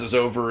crosses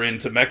over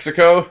into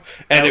Mexico.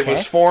 And it was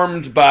Okay.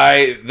 formed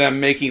by them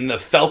making the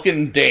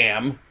Falcon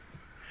Dam.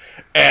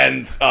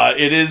 And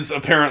it is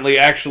apparently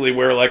actually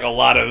where like a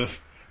lot of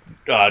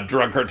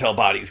drug cartel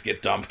bodies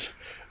get dumped.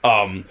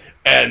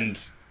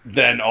 And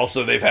then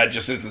also they've had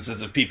just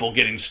instances of people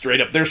getting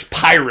straight up. There's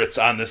pirates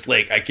on this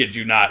lake, I kid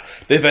you not.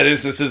 They've had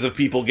instances of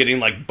people getting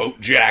like boat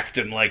jacked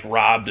and like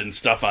robbed and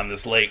stuff on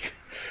this lake.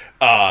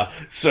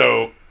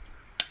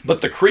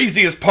 But the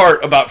craziest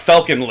part about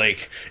Falcon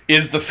Lake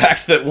is the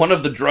fact that one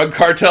of the drug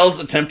cartels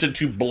attempted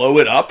to blow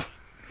it up.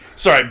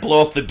 Sorry,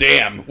 blow up the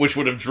dam, which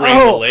would have drained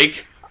the Oh.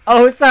 lake.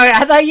 Oh, sorry,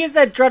 I thought you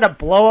said try to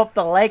blow up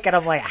the lake, and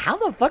I'm like, how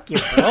the fuck you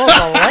blow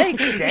up the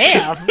lake?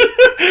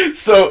 Damn.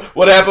 So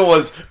what happened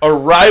was a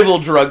rival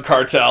drug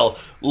cartel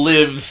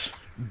lives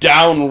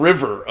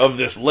downriver of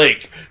this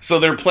lake. So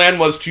their plan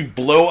was to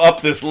blow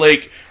up this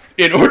lake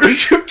in order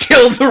to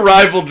kill the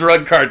rival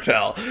drug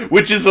cartel,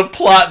 which is a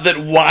plot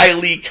that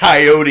Wile E.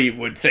 Coyote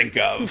would think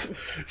of.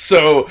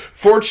 So,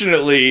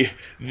 fortunately,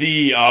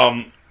 the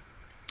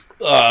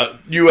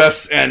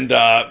U.S. and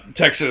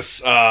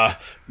Texas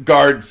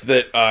guards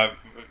that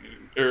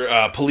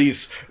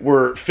police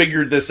were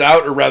figured this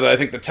out, or rather, I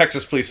think the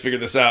Texas police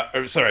figured this out.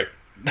 Or, sorry.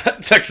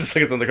 Texas,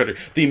 like it's another country.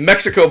 The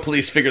Mexico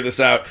police figured this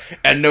out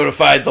and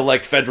notified the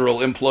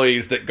federal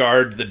employees that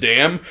guard the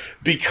dam,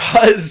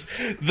 because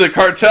the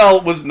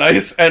cartel was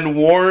nice and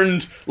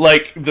warned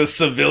the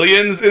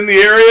civilians in the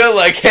area,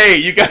 hey,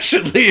 you guys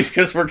should leave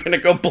because we're gonna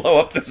go blow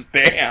up this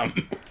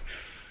dam.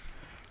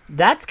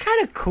 That's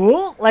kind of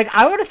cool.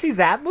 I want to see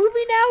that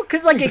movie now,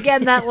 because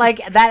again, that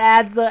that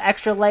adds the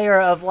extra layer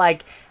of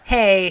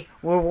hey,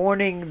 we're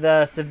warning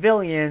the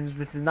civilians,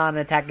 this is not an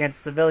attack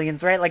against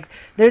civilians, right?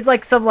 There's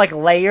some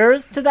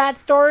layers to that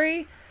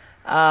story,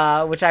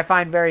 which I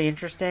find very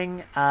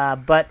interesting.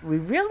 But we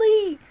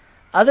really,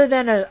 other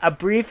than a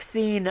brief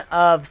scene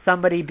of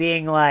somebody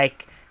being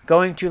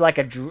going to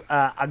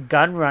a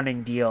gun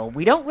running deal,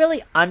 we don't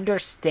really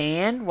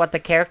understand what the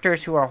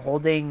characters who are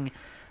holding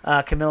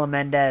Camila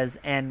Mendes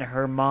and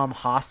her mom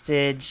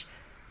hostage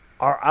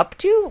are up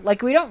to.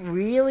 We don't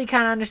really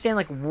kind of understand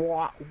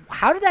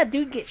how did that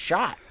dude get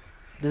shot?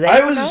 Does I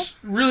anyone was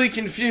really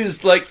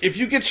confused. If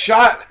you get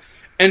shot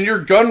and you're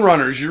gun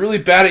runners, you're really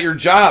bad at your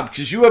job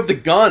because you have the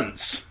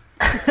guns.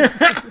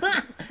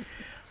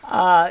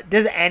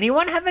 Does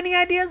anyone have any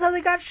ideas how they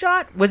got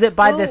shot? Was it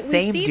by the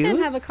same we see dudes?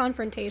 them have a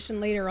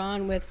confrontation later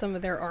on with some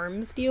of their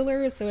arms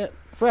dealers. So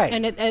right.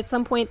 And at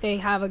some point they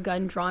have a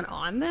gun drawn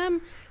on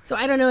them. So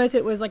I don't know if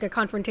it was a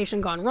confrontation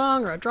gone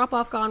wrong or a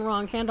drop-off gone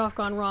wrong, handoff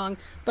gone wrong.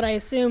 But I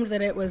assumed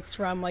that it was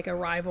from a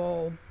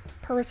rival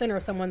person or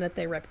someone that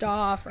they ripped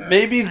off. Or,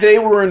 maybe they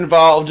were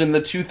involved in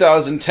the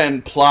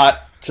 2010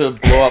 plot to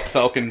blow up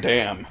Falcon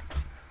Dam.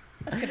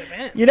 Could have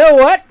been. You know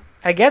what?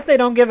 I guess they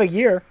don't give a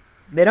year.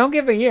 They don't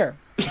give a year.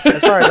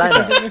 As far as I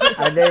know.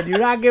 They do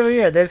not give a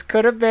year. This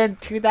could have been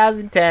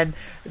 2010.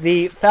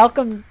 The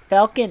Falcon?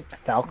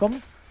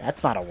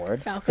 That's not a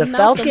word. Falcon.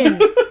 Falcon.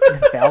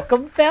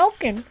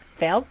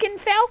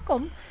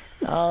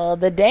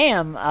 The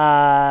dam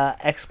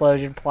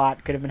explosion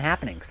plot could have been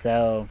happening.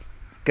 So,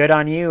 good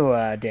on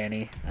you,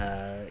 Danny.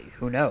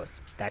 Who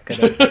knows? That could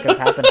have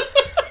happened.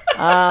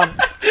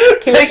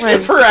 Thank you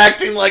for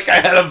acting like I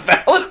had a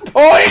valid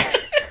point.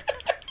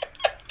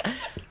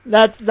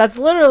 That's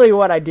literally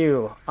what I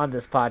do on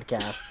this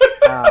podcast.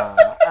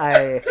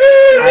 I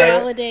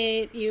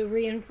validate, you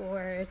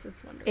reinforce.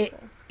 It's wonderful.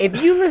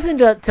 If you listen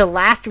to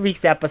last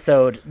week's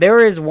episode,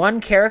 there is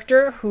one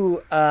character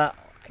who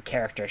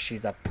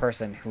she's a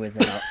person who is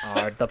in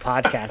the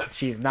podcast.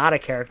 She's not a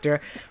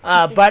character.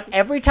 But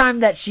every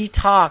time that she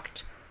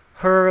talked,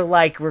 her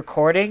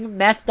recording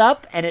messed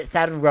up and it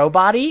sounded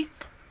robot-y.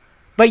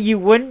 But you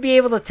wouldn't be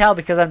able to tell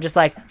because I'm just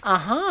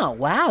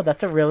wow,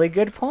 that's a really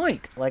good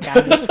point.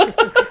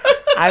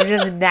 I'm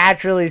just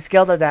naturally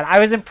skilled at that. I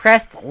was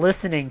impressed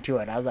listening to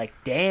it. I was like,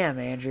 damn,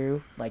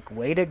 Andrew,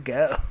 way to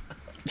go.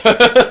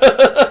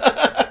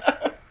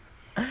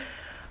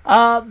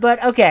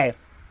 But okay,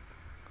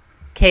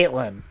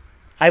 Caitlin,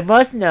 I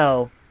must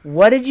know,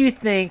 what did you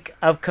think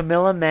of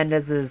Camila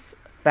Mendes's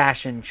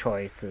fashion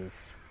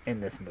choices in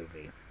this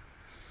movie?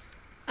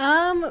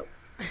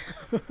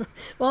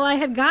 Well, I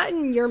had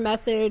gotten your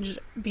message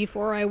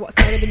before I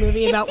started the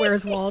movie about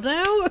Where's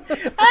Waldo. So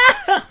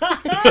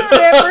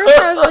at first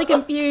I was really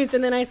confused,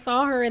 and then I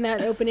saw her in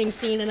that opening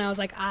scene, and I was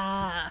like,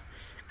 I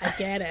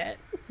get it.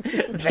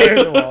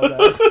 There's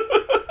Waldo.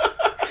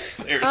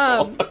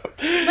 Oh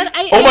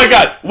my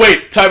god,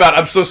 wait, time out.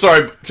 I'm so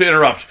sorry to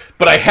interrupt,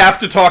 but I have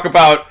to talk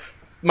about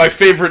my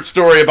favorite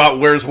story about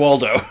Where's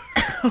Waldo.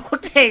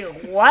 Okay,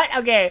 what?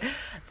 Okay.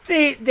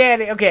 See,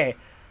 Danny, okay.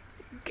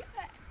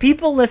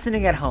 People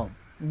listening at home,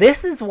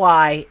 this is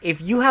why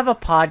if you have a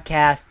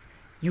podcast,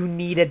 you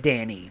need a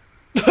Danny.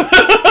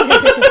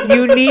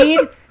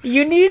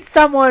 you need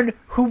someone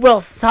who will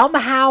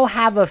somehow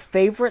have a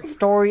favorite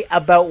story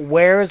about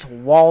Where's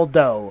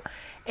Waldo,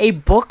 a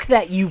book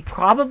that you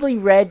probably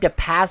read to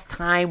pass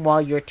time while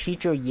your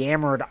teacher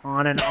yammered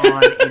on and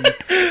on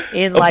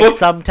in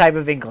some type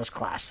of English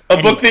class.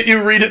 A book that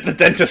you read at the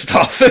dentist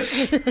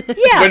office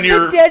when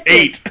you're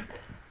 8.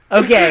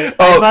 Okay,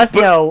 I must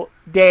know,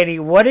 Danny,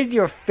 what is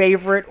your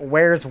favorite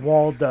Where's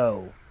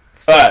Waldo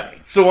story?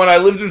 So when I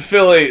lived in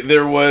Philly,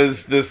 there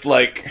was this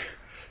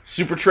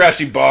super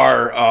trashy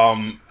bar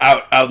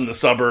out in the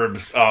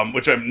suburbs,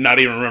 which I'm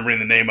not even remembering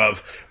the name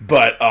of,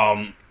 but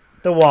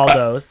the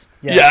Waldos.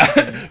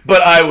 Yeah.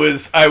 But I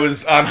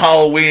was on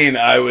Halloween.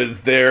 I was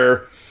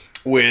there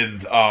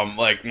with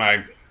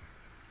my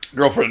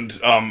girlfriend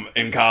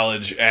in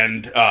college,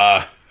 and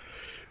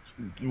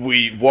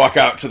we walk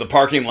out to the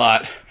parking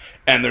lot,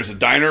 and there's a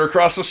diner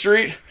across the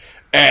street.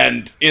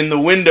 And in the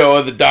window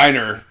of the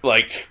diner,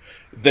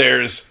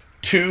 there's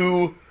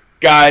 2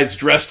 guys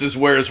dressed as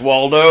Where's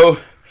Waldo,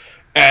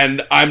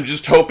 and I'm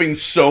just hoping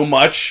so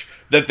much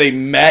that they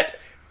met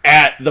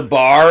at the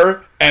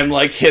bar and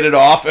like hit it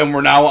off, and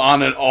we're now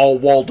on an all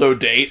Waldo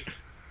date.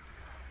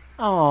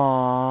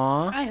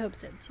 Aww. I hope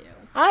so too.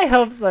 I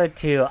hope so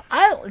too.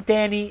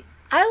 Danny,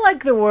 I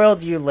like the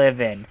world you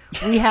live in.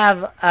 We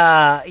have,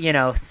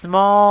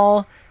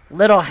 small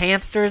little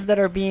hamsters that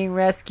are being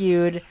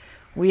rescued.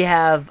 We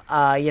have,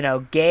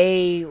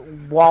 gay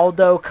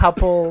Waldo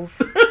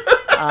couples.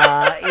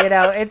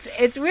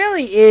 It's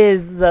really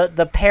is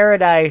the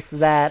paradise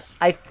that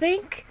I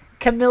think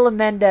Camila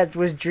Mendes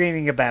was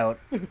dreaming about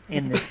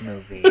in this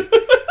movie.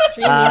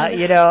 I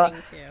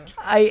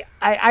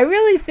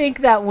really think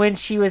that when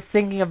she was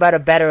thinking about a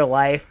better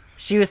life,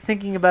 she was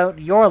thinking about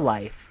your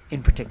life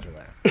in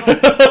particular.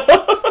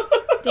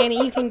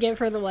 Danny, you can give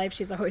her the life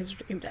she's always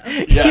dreamed of.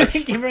 Yes.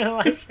 You can give her the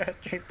life she always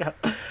dreamed of.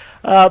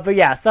 But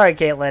yeah, sorry,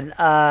 Caitlin.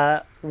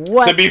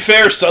 What? To be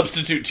fair,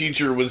 substitute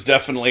teacher was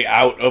definitely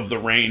out of the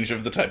range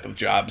of the type of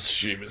jobs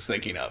she was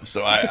thinking of.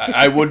 So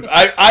I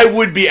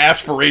would be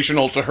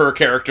aspirational to her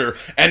character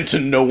and to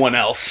no one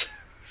else.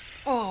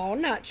 Oh,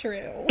 not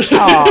true.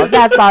 Oh,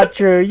 that's not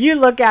true. You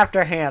look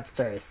after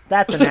hamsters.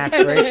 That's an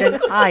aspiration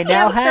I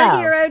now Hamster have.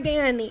 hero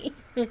Danny.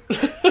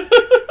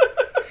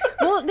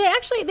 Well,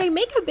 they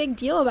make a big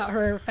deal about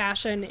her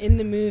fashion in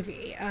the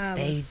movie.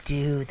 They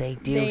do.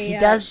 He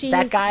does. She's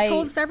that guy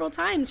told several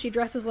times she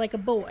dresses like a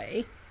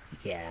boy.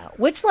 Yeah,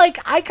 which, like,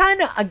 I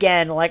kind of,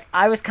 again, like,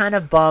 I was kind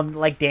of bummed,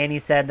 like Danny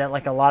said, that,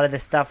 like, a lot of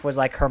this stuff was,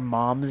 like, her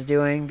mom's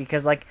doing,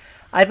 because, like,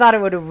 I thought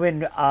it would have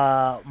been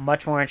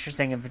much more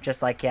interesting if it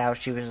just, like, yeah,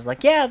 she was just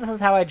like, yeah, this is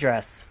how I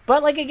dress.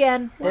 But, like,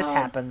 again, this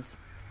happens.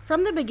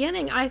 From the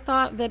beginning, I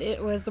thought that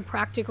it was a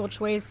practical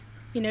choice,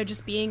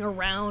 just being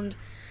around.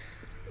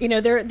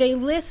 They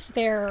list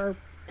their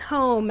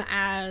home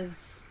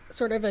as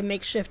sort of a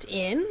makeshift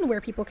inn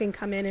where people can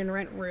come in and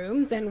rent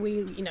rooms, and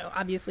we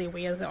obviously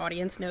we as the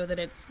audience know that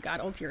it's got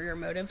ulterior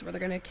motives where they're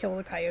going to kill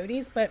the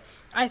coyotes, but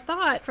I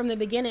thought from the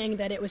beginning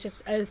that it was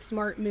just a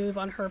smart move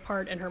on her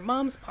part and her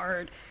mom's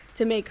part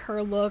to make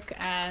her look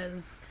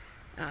as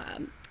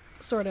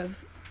sort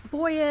of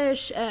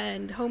boyish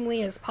and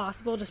homely as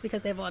possible, just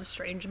because they have a lot of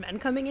strange men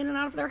coming in and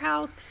out of their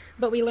house.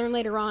 But we learn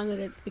later on that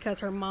it's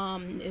because her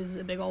mom is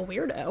a big old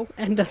weirdo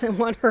and doesn't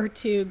want her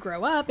to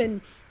grow up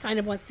and kind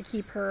of wants to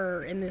keep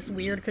her in this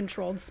weird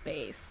controlled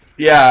space.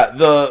 Yeah,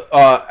 the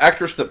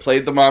actress that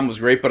played the mom was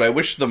great, but I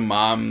wish the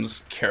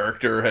mom's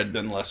character had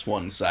been less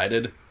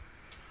one-sided.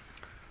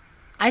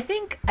 I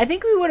think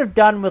we would have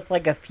done with,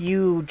 like, a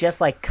few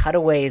just, like,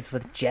 cutaways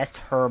with just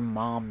her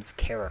mom's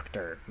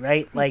character,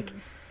 right? Like,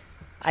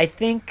 I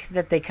think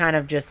that they kind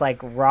of just, like,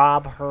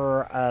 rob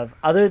her of,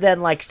 other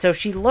than, like, so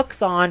she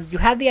looks on, you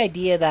have the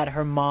idea that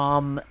her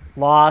mom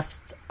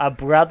lost a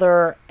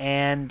brother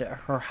and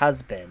her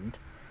husband.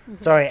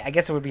 Sorry, I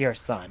guess it would be her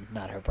son,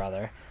 not her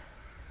brother.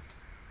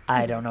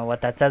 I don't know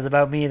what that says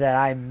about me that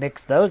I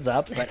mixed those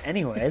up, but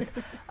anyways.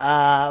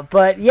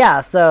 But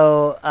yeah,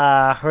 so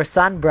her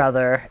son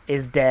brother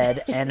is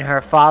dead and her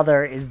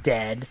father is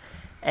dead.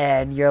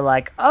 And you're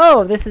like,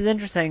 oh, this is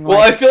interesting. Well,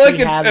 like, I feel like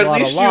it's at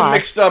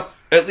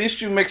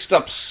least you mixed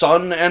up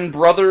son and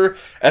brother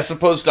as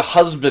opposed to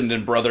husband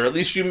and brother. At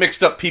least you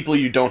mixed up people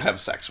you don't have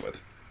sex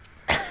with.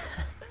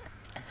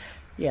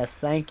 Yes,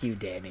 thank you,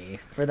 Danny,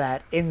 for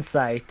that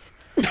insight.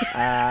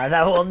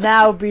 That will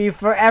now be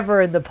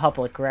forever in the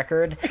public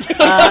record.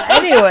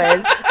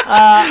 Anyways,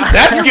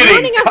 That's You're getting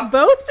ruining us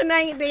both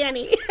tonight,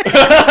 Danny.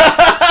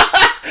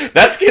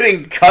 that's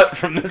getting cut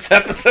from this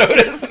episode,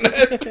 isn't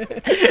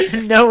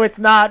it? no, it's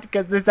not,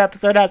 because this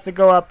episode has to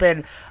go up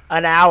in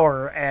an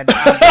hour, and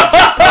I'm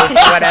gonna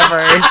post whatever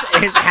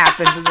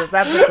happens in this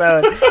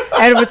episode.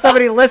 And when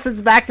somebody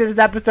listens back to this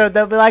episode,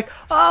 they'll be like,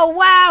 oh,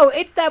 wow,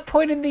 it's that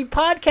point in the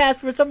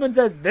podcast where someone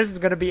says, this is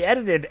going to be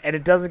edited, and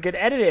it doesn't get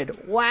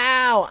edited.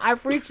 Wow,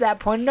 I've reached that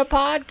point in a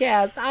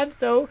podcast. I'm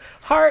so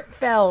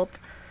heartfelt.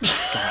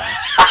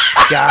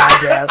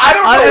 God damn.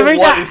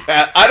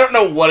 I don't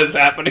know what is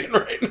happening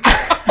right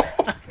now.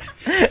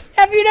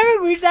 Have you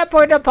never reached that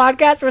point in a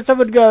podcast where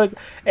someone goes,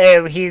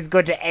 oh, he's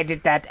going to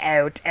edit that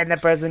out, and the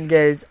person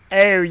goes,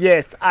 oh,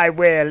 yes, I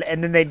will,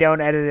 and then they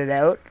don't edit it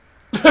out?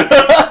 Yeah,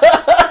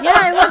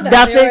 I love that.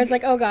 Nothing. They're always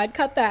like, oh god,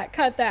 cut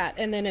that,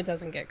 and then it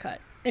doesn't get cut.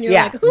 And you're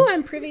Yeah. like, ooh,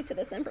 I'm privy to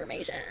this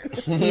information.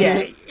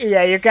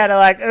 Yeah, you're kind of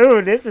like,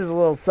 oh, this is a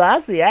little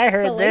saucy. I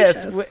heard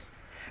this. Salacious.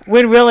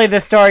 When really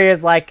the story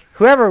is like,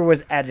 whoever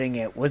was editing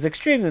it was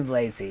extremely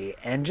lazy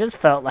and just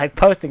felt like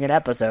posting an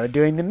episode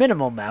doing the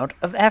minimal amount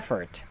of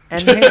effort.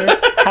 And here's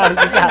how you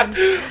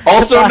got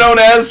Also known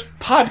as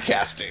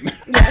podcasting.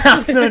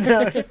 also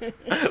known as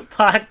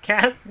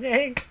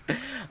podcasting.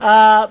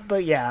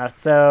 But yeah,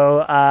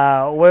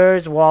 so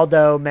where's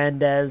Waldo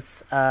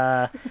Mendes?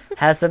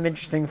 Has some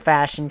interesting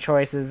fashion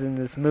choices in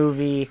this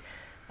movie.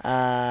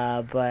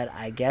 But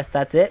I guess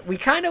that's it. We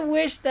kind of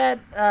wish that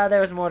there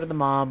was more to the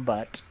mom,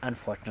 but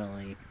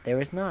unfortunately there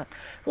is not.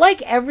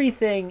 Like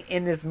everything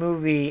in this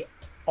movie,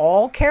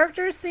 all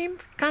characters seem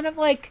kind of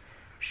like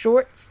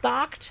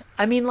short-stocked.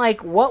 I mean,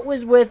 like, what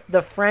was with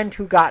the friend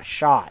who got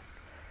shot?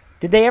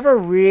 Did they ever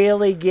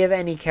really give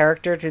any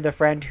character to the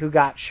friend who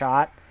got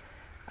shot?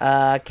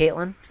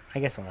 Caitlin, I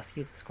guess I'll ask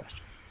you this question.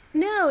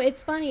 No,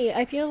 it's funny.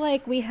 I feel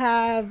like we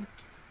have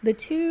the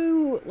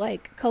two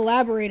like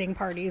collaborating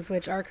parties,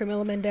 which are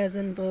Camila Mendez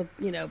and the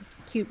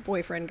cute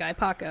boyfriend guy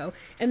Paco,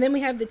 and then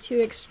we have the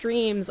two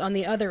extremes on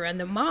the other end: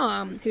 the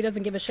mom who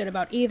doesn't give a shit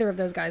about either of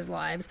those guys'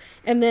 lives,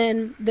 and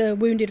then the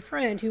wounded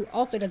friend who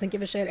also doesn't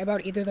give a shit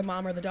about either the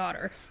mom or the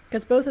daughter,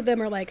 because both of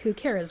them are like, who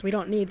cares? We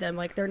don't need them.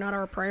 Like, they're not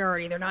our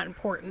priority. They're not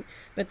important.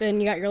 But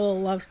then you got your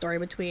little love story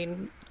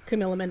between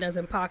Camila Mendez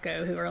and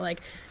Paco, who are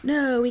like,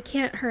 no, we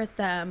can't hurt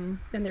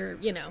them, and they're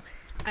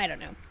I don't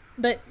know.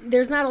 But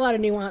there's not a lot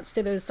of nuance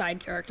to those side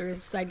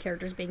characters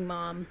being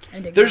mom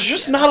and Ignacio. There's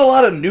just not a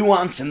lot of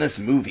nuance in this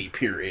movie,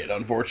 period,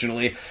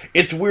 unfortunately.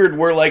 It's weird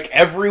where, like,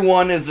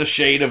 everyone is a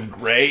shade of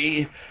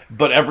gray,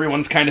 but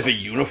everyone's kind of a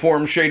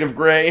uniform shade of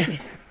gray.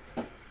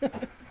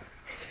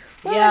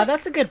 Yeah,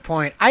 that's a good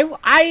point.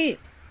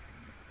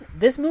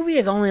 This movie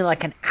is only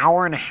like an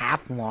hour and a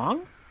half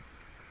long,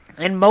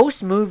 and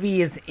most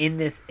movies in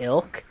this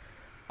ilk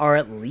are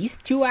at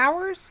least 2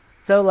 hours,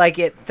 so, like,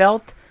 it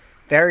felt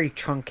very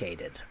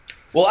truncated.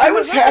 Well, I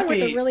was happy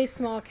with a really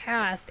small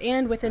cast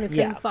and within a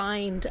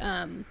confined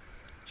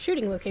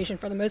shooting location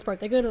for the most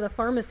part. They go to the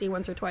pharmacy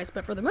once or twice,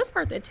 but for the most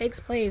part, it takes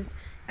place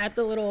at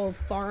the little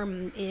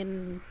farm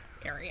inn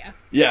area.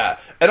 Yeah,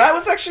 and I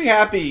was actually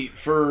happy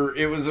for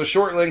it was a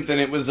short length and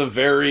it was a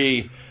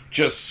very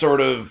just sort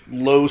of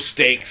low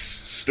stakes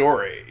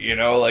story,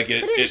 like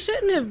But it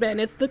shouldn't have been.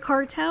 It's the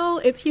cartel,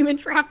 it's human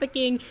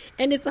trafficking,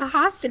 and it's a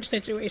hostage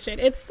situation.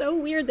 It's so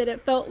weird that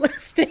it felt low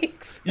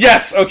stakes.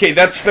 Yes, okay,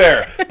 that's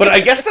fair. But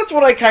I guess that's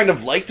what I kind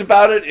of liked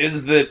about it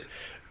is that,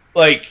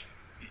 like,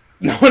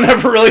 no one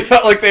ever really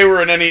felt like they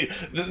were in any.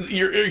 At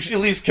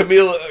least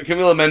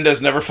Camila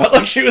Mendez never felt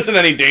like she was in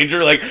any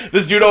danger. Like,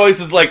 this dude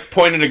always is like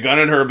pointing a gun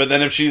at her, but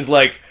then if she's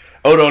like,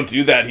 "Oh, don't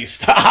do that," he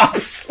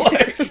stops.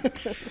 Like.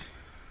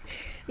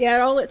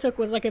 Yeah, all it took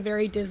was like a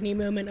very Disney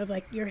moment of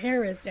like, your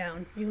hair is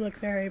down, you look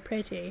very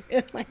pretty.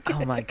 Like,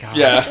 Oh my god.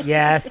 Yeah.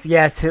 Yes,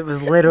 it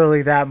was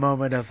literally that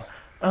moment of,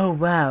 oh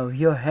wow,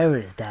 your hair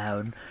is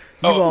down.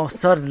 You are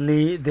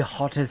suddenly the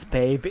hottest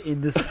babe in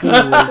the school.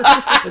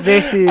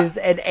 This is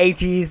an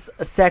 80s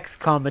sex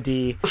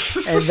comedy.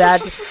 And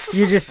that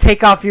you just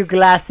take off your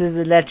glasses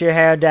and let your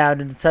hair down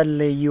and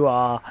suddenly you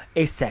are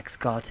a sex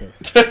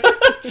goddess.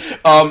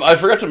 I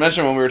forgot to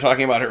mention when we were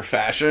talking about her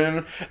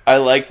fashion, I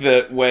like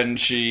that when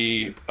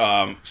she,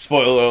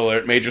 spoiler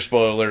alert, major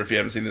spoiler alert if you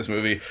haven't seen this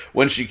movie,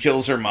 when she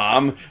kills her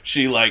mom,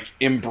 she, like,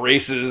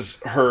 embraces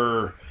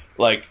her,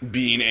 like,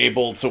 being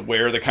able to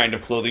wear the kind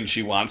of clothing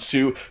she wants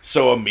to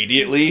so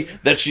immediately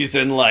that she's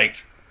in,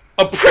 like,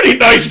 a pretty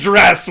nice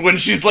dress when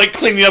she's, like,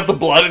 cleaning up the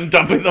blood and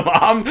dumping the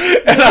mom.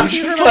 And I'm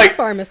just like...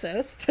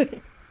 pharmacist.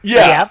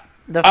 Yeah. Yep.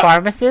 The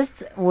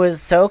pharmacist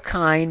was so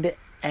kind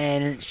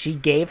and she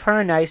gave her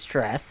a nice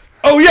dress.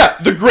 Oh yeah,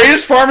 the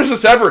greatest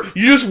pharmacist ever.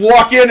 You just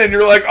walk in and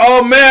you're like,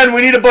 oh man,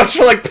 we need a bunch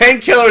of like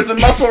painkillers and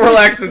muscle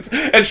relaxants.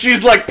 And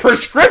she's like,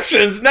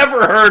 prescriptions?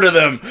 Never heard of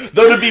them.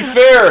 Though to be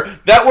fair,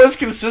 that was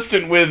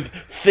consistent with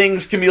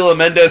things Camila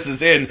Mendez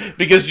is in.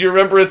 Because you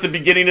remember at the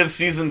beginning of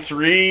season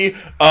 3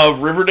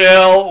 of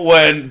Riverdale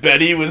when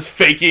Betty was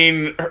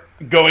faking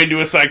going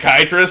to a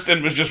psychiatrist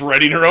and was just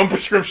writing her own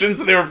prescriptions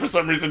and they were for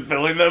some reason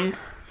filling them?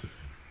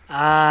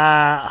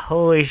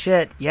 Holy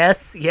shit.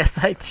 Yes,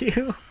 I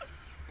do.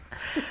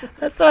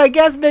 So I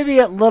guess maybe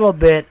a little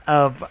bit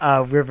of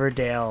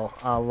Riverdale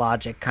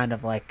logic kind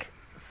of like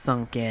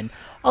sunk in.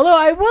 Although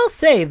I will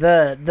say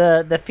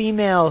the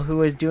female who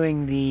was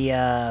doing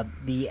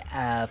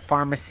the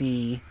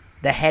pharmacy,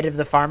 the head of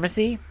the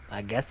pharmacy,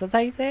 I guess that's how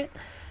you say it.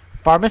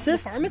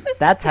 Pharmacist? The pharmacist?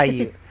 That's how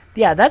you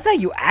that's how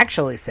you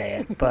actually say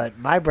it, but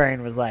my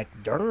brain was like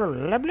blah,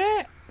 blah,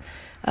 blah.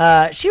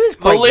 She was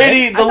quite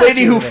the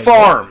lady who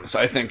farms,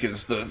 I think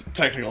is the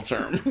technical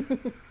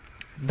term.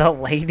 The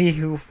lady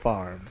who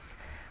farms.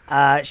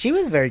 She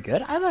was very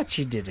good. I thought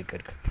she did a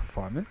good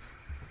performance.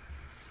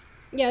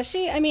 Yeah,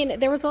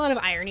 there was a lot of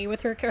irony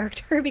with her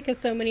character because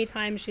so many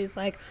times she's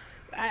like,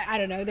 I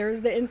don't know, there's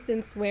the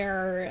instance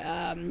where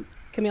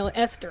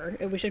Esther,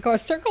 we should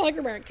start calling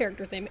her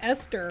character's name,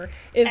 Esther,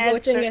 is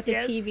watching at the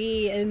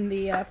TV in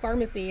the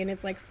pharmacy, and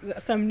it's like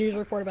some news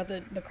report about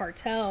the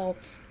cartel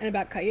and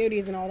about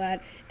coyotes and all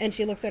that, and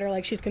she looks at her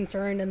like she's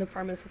concerned, and the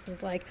pharmacist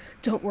is like,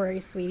 don't worry,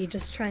 sweetie,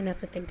 just try not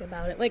to think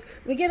about it. Like,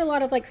 we get a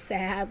lot of like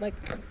sad, like,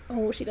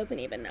 oh, she doesn't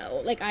even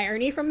know, like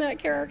irony from that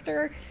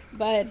character,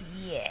 but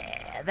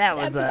yeah,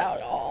 that's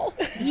about all.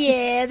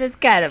 Yeah, that's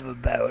kind of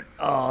about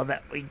all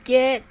that we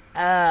get.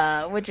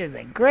 Which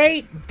isn't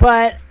great,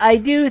 but I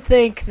do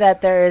think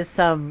that there is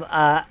some,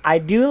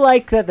 I do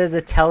like that there's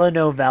a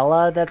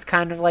telenovela that's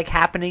kind of like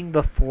happening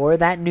before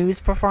that news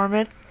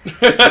performance,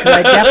 because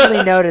I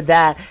definitely noted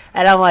that,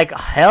 and I'm like,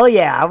 hell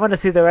yeah, I want to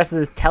see the rest of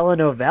this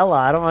telenovela,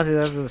 I don't want to see the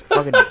rest of this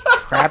fucking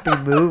crappy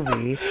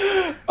movie.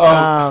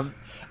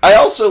 I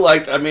also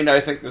liked,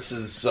 I think this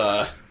is,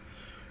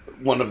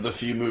 one of the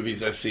few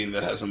movies I've seen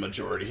that has a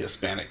majority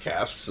Hispanic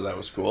cast, so that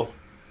was cool.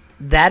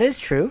 That is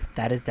true,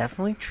 that is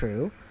definitely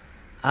true.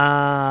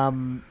 I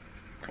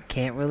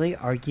can't really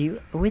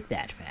argue with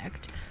that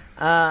fact.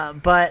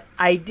 But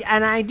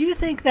I do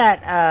think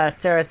that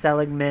Sarah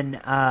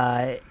Seligman,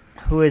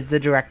 who is the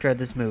director of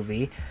this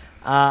movie,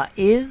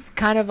 is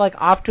kind of like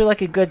off to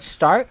like a good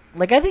start.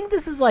 Like I think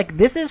this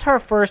is her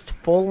first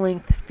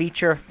full-length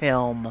feature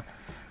film.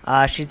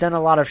 She's done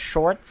a lot of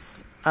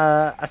shorts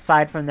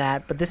aside from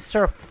that, but this is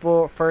her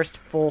first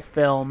full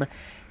film.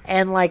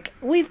 And like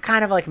we've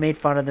kind of like made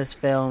fun of this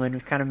film and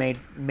we've kind of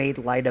made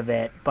light of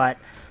it, but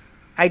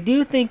I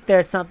do think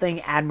there's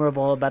something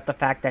admirable about the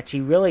fact that she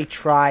really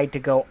tried to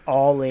go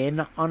all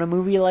in on a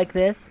movie like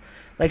this.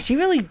 Like she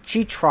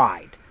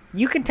tried.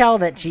 You can tell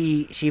that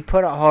she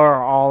put her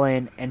all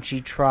in and she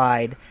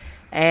tried.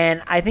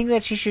 And I think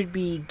that she should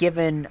be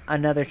given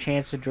another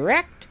chance to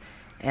direct.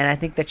 And I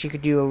think that she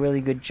could do a really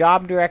good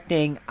job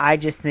directing. I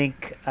just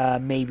think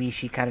maybe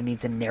she kind of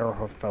needs to narrow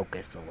her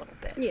focus a little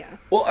bit. Yeah.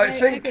 Well, I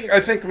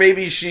think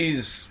maybe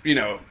she's,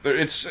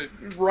 it's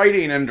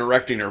writing and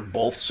directing are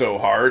both so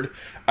hard.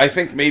 I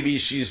think maybe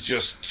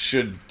she's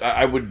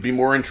I would be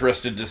more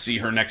interested to see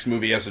her next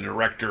movie as a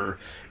director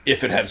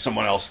if it had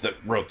someone else that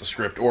wrote the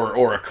script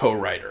or a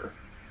co-writer.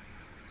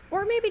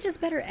 Or maybe just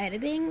better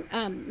editing.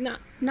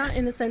 Not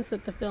in the sense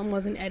that the film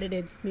wasn't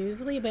edited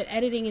smoothly, but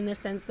editing in the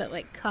sense that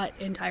like cut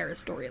entire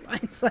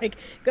storylines. Like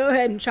go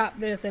ahead and chop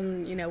this,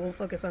 and we'll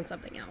focus on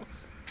something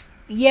else.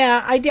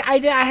 Yeah, I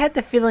had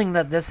the feeling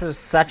that this was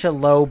such a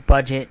low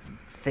budget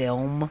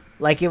film.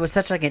 Like it was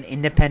such like an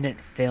independent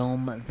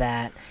film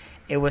that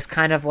it was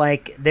kind of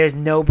like there's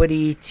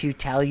nobody to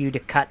tell you to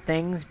cut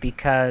things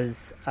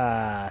because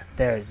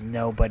there's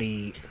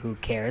nobody who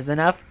cares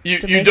enough.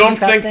 You don't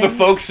think the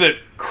folks at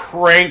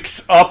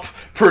Cranked Up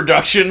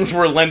Productions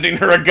were lending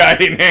her a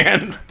guiding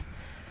hand?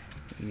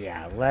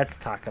 Yeah, let's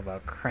talk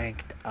about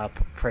Cranked Up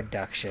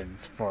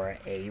Productions for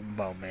a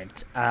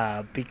moment.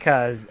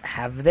 Because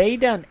have they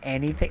done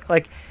anything?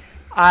 Like,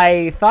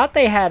 I thought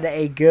they had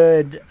a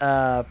good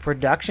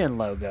production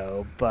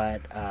logo,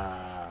 but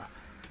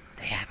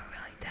they haven't.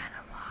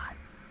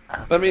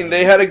 I mean,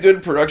 they had a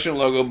good production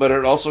logo, but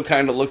it also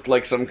kind of looked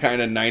like some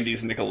kind of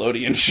 90s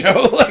Nickelodeon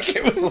show. Like,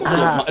 it was a little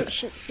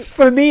much.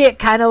 For me, it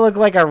kind of looked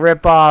like a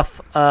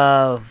ripoff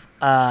of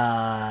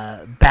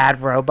Bad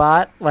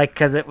Robot. Like,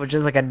 because it was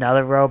just like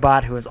another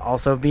robot who was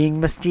also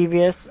being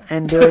mischievous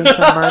and doing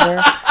some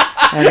murder.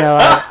 And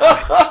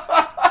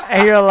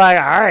you're like,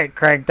 all right,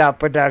 Cranked Up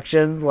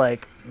Productions.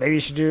 Like, maybe you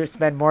should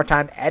spend more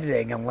time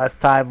editing and less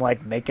time,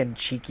 like, making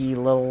cheeky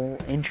little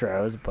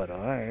intros. But all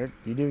right,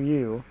 you do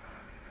you.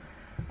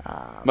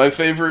 My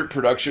favorite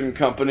production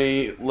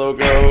company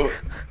logo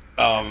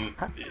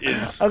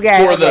is for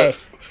the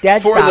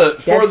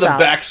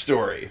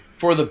backstory.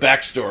 For the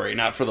backstory,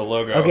 not for the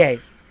logo. Okay,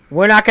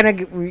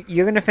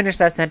 you're gonna finish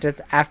that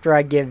sentence after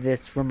I give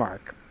this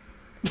remark.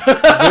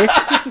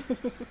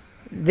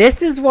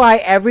 This is why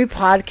every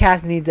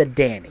podcast needs a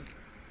Danny.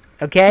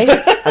 Okay,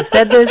 I've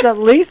said this at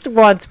least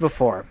once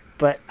before,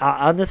 but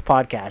on this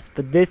podcast.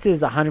 But this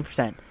is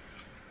 100%.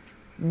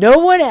 No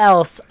one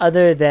else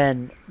other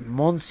than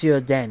Monsieur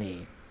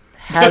Danny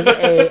has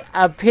a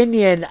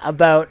opinion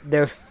about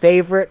their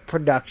favorite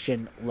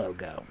production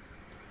logo.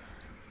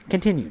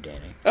 Continue,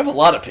 Danny. I have a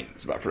lot of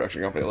opinions about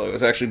production company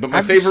logos, actually, but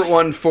my favorite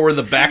one for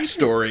the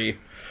backstory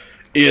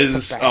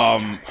is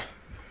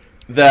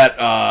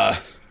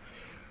that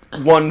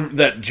one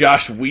that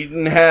Josh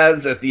Whedon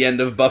has at the end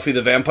of Buffy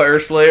the Vampire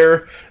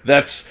Slayer.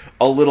 That's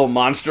a little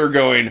monster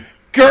going,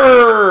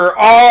 "Grr,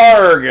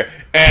 arg!"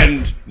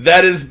 And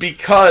that is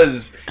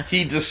because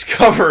he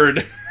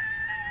discovered,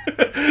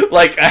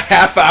 like a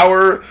half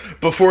hour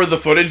before the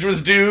footage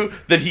was due,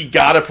 that he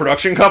got a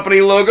production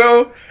company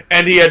logo,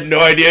 and he had no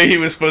idea he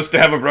was supposed to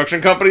have a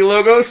production company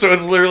logo, so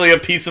it's literally a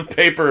piece of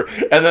paper,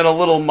 and then a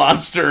little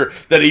monster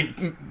that he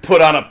put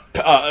on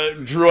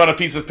drew on a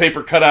piece of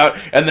paper cut out,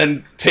 and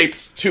then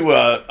taped to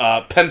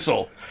a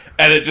pencil,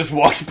 and it just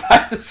walks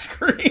by the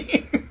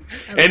screen.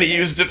 And he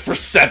used it for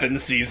 7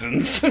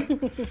 seasons.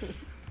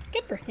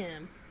 Good for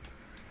him.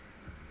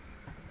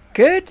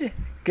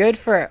 Good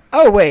for...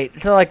 Oh,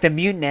 wait. So, like, the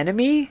Mutant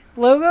Enemy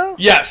logo?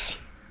 Yes.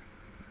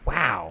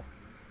 Wow.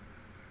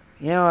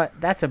 You know what?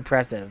 That's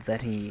impressive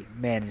that he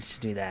managed to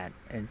do that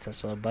in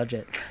such a low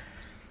budget.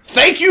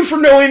 Thank you for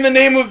knowing the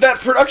name of that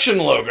production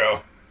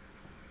logo.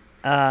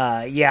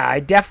 Yeah, I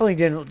definitely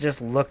didn't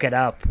just look it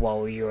up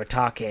while we were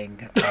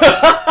talking.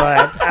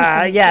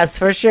 But, yes,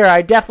 for sure.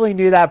 I definitely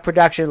knew that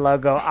production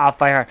logo off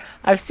by heart.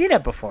 I've seen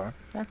it before.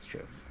 That's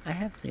true. I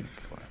have seen it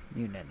before.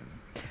 Mutant Enemy.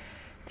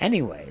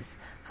 Anyways,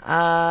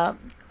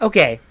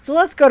 okay, so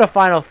let's go to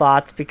final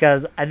thoughts,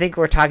 because I think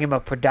we're talking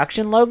about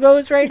production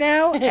logos right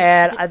now,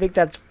 and I think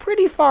that's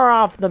pretty far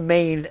off the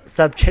main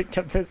subject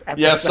of this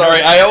episode. Yeah,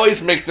 sorry, I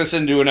always make this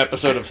into an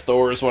episode of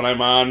Thor's when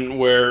I'm on,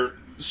 where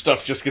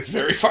stuff just gets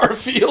very far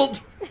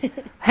afield.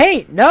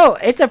 Hey, no,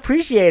 it's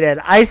appreciated.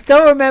 I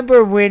still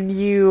remember when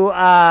you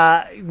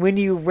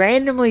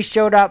randomly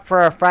showed up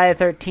for a Friday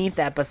the 13th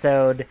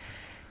episode.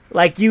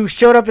 Like, you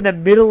showed up in the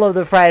middle of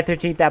the Friday the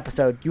 13th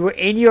episode. You were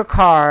in your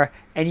car,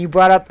 and you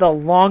brought up the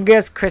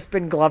longest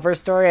Crispin Glover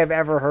story I've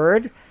ever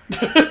heard.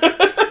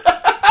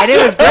 And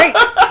it was great.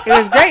 It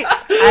was great.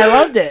 I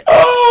loved it.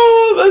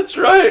 Oh, Oh, that's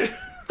right.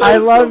 I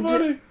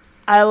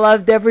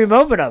loved every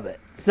moment of it.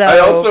 So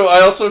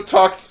I also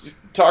talked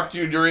to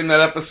you during that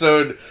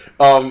episode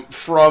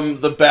from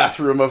the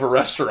bathroom of a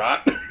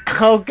restaurant.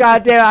 Oh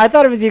goddamn! I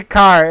thought it was your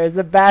car. It was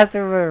a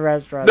bathroom of a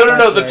restaurant.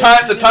 No. The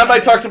time I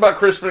talked about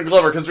Crispin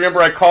Glover, because remember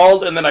I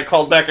called and then I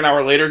called back an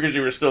hour later because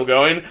you were still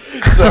going.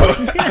 So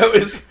I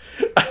was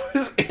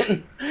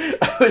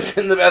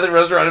in the bathroom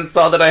restaurant and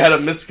saw that I had a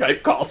missed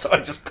Skype call, so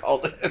I just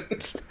called in.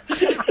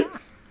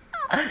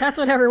 That's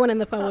what everyone in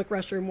the public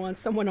restroom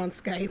wants, someone on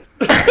Skype.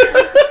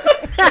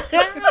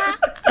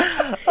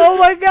 Oh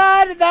my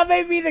god, that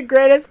may be the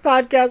greatest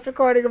podcast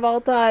recording of all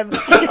time.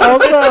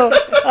 Also,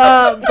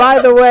 by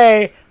the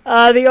way,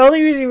 the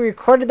only reason we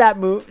recorded that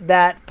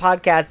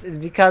podcast is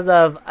because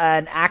of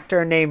an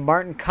actor named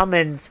Martin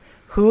Cummins,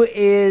 who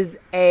is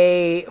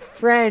a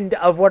friend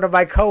of one of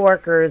my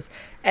coworkers,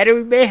 and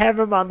we may have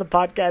him on the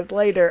podcast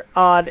later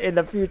on in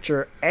the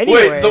future.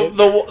 Anyway, wait,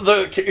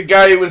 the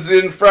guy who was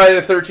in Friday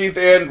the 13th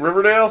and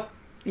Riverdale?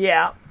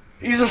 Yeah.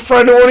 He's a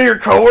friend of one of your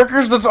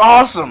coworkers? That's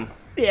awesome.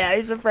 Yeah,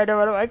 he's a friend of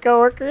one of my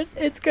coworkers.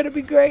 It's going to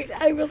be great.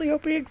 I really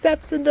hope he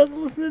accepts and doesn't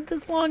listen to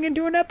this long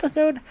into an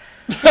episode.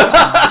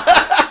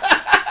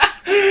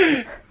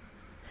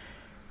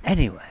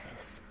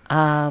 Anyways,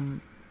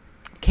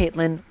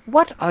 Caitlin,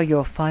 what are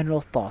your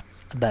final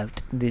thoughts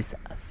about this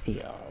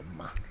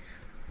film?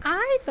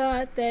 I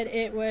thought that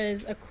it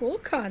was a cool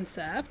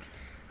concept,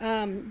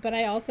 but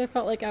I also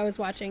felt like I was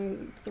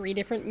watching 3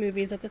 different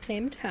movies at the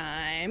same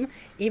time,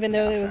 even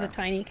though it was a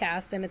tiny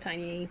cast and a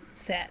tiny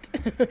set.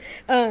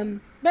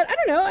 But I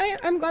don't know.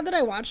 I'm glad that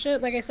I watched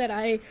it. Like I said,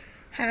 I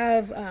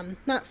have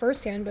not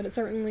firsthand, but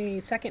certainly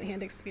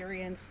secondhand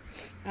experience,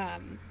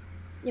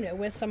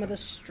 with some of the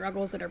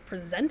struggles that are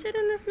presented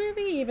in this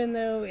movie, even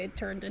though it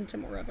turned into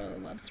more of a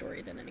love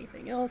story than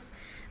anything else.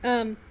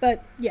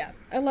 But yeah,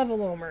 I love a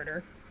little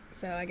murder.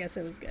 So I guess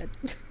it was good.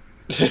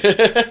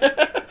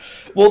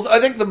 Well, I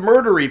think the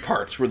murdery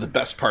parts were the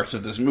best parts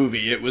of this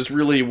movie. It was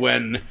really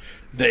when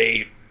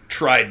they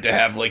tried to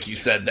have, like you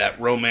said, that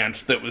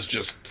romance that was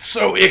just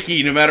so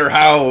icky, no matter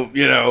how,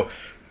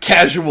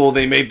 casual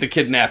they made the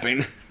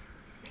kidnapping.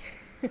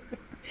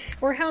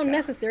 Or how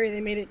necessary they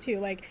made it,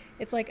 too. Like,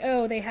 it's like,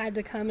 oh, they had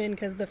to come in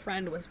because the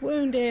friend was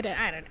wounded, and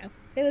I don't know.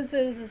 It was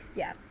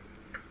yeah.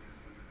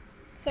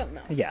 Something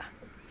else. Yeah.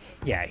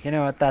 Yeah, you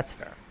know what? That's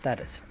fair. That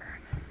is fair.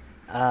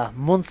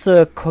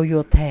 Monsieur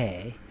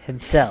Coyote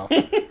himself,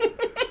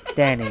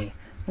 Danny,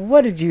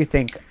 what did you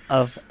think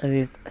of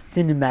this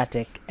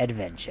cinematic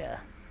adventure?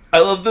 I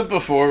love that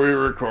before we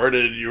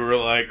recorded, you were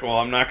like, well,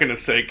 I'm not going to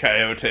say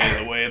coyote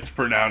the way it's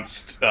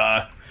pronounced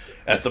at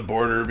the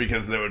border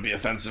because that would be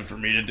offensive for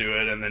me to do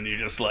it. And then you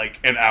just, like,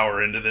 an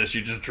hour into this,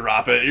 you just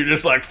drop it. You're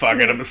just like, fuck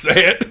it, I'm going to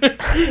say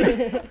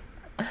it.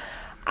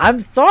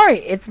 I'm sorry,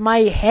 it's my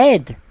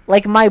head.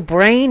 Like, my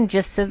brain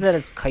just says it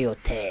as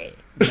coyote.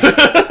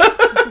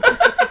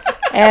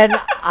 And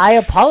I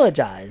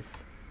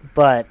apologize,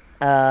 but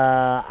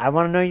I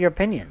want to know your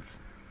opinions.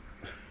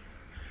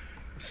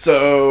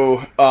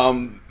 So,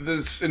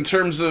 this in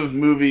terms of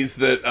movies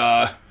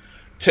that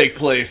take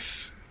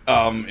place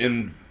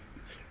in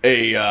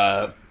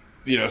a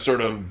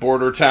sort of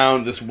border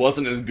town, this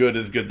wasn't as good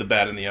as Good, the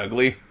Bad, and the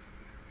Ugly.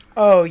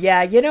 Oh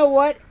yeah, you know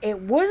what? It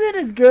wasn't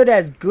as good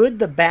as Good,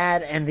 the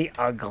Bad, and the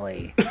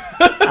Ugly.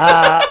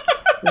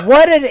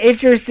 What an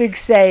interesting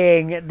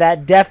saying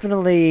that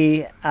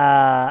definitely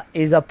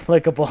is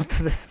applicable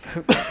to this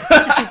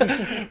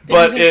movie.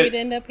 But we'd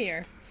end up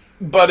here.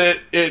 But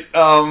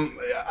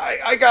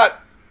I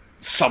got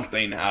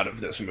something out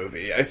of this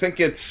movie. I think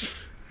it's,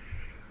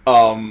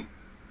 I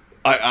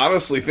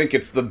honestly think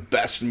it's the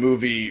best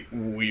movie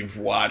we've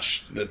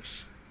watched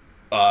that's,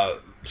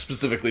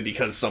 specifically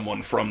because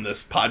someone from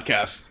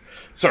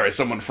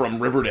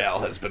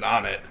Riverdale has been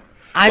on it.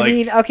 I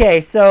mean, okay,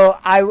 so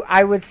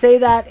I would say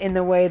that in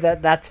the way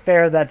that's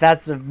fair,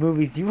 that's the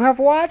movies you have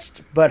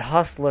watched, but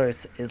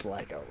Hustlers is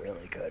like a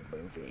really good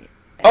movie.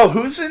 Oh,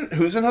 who's in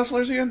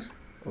Hustlers again?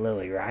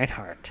 Lily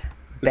Reinhart.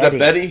 Is that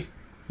Betty?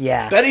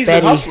 Yeah. Betty's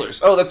in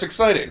Hustlers. Oh, that's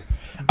exciting.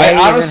 Betty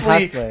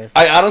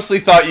I honestly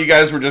thought you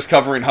guys were just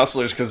covering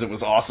Hustlers because it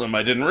was awesome.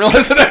 I didn't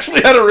realize it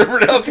actually had a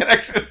Riverdale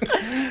connection.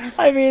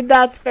 I mean,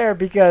 that's fair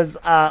because,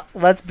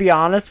 let's be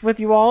honest with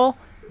you all,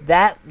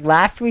 that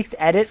last week's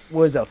edit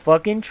was a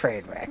fucking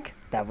train wreck.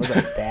 That was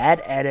a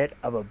bad edit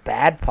of a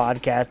bad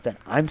podcast, and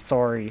I'm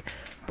sorry,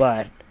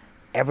 but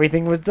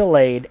everything was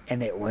delayed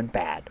and it went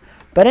bad.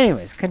 But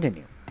anyways,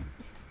 continue.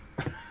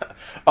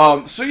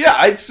 So yeah,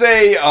 I'd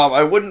say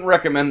I wouldn't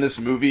recommend this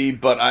movie,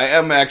 but I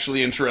am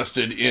actually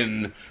interested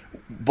in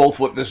both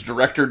what this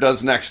director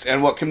does next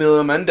and what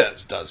Camila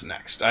Mendes does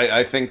next.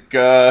 I think,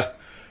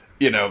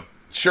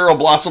 Cheryl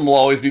Blossom will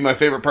always be my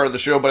favorite part of the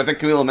show, but I think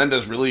Camila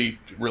Mendes really,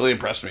 really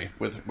impressed me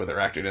with her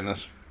acting in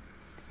this.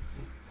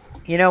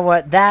 You know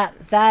what?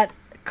 That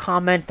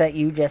comment that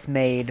you just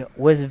made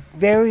was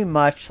very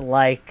much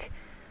like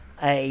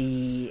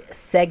a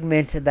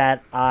segment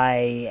that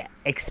I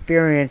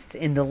experienced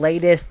in the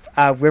latest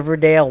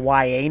Riverdale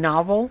YA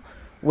novel,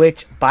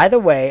 which, by the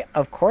way,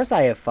 of course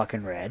I have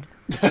fucking read.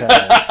 because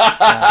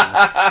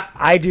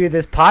I do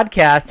this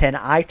podcast and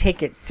I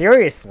take it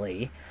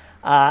seriously.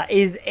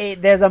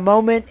 There's a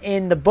moment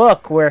in the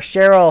book where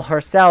Cheryl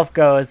herself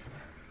goes,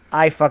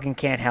 I fucking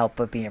can't help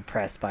but be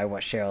impressed by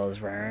what Cheryl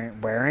is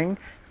wearing.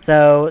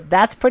 So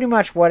that's pretty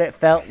much what it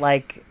felt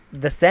like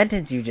the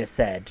sentence you just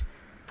said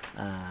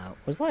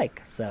was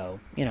like. So,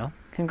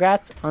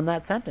 congrats on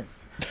that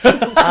sentence.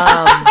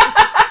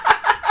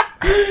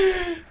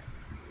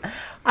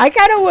 I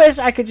kind of wish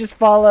I could just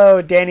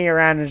follow Danny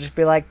around and just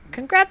be like,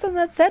 congrats on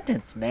that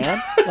sentence,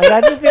 man. Like, I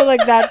just feel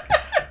like that.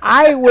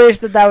 I wish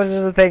that was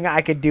just a thing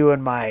I could do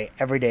in my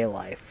everyday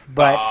life.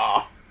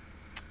 But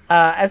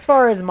as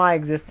far as my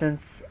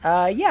existence,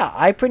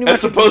 I pretty much...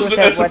 As opposed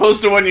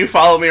to when you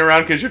follow me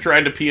around because you're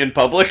trying to pee in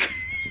public.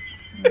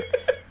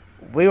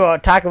 We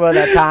won't talk about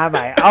that time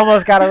I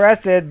almost got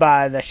arrested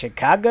by the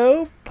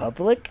Chicago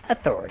Public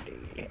Authority.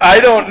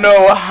 I don't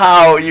know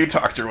how you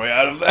talked your way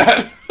out of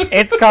that.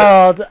 It's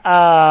called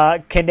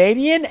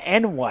Canadian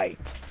and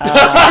White.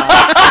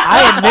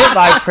 I admit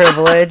my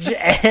privilege,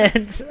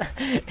 and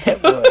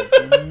it was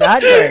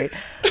not great.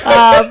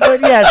 But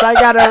yes,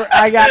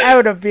 I got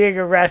out of being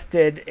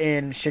arrested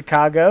in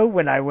Chicago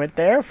when I went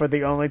there for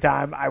the only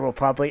time I will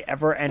probably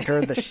ever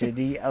enter the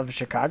city of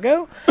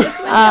Chicago. It's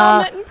when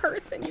y'all met in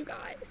person, you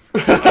guys.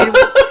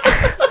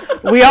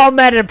 We all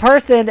met in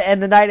person,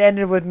 and the night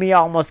ended with me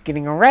almost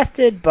getting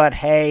arrested, but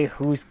hey,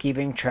 who's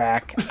keeping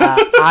track?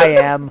 I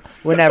am,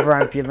 whenever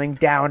I'm feeling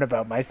down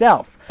about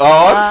myself.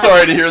 Oh, I'm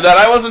sorry to hear that.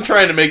 I wasn't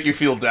trying to make you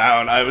feel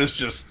down. I was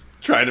just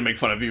trying to make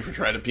fun of you for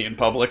trying to pee in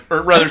public,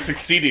 or rather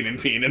succeeding in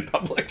peeing in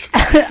public.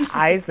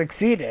 I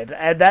succeeded,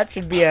 and that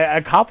should be an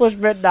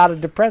accomplishment, not a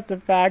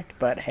depressive fact,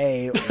 but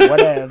hey,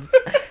 whatevs.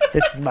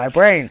 This is my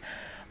brain.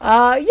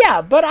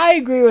 But I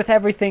agree with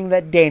everything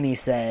that Danny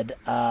said,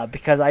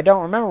 because I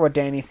don't remember what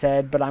Danny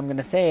said, but I'm going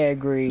to say I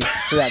agree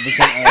so that we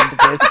can end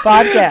this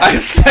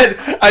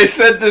podcast. I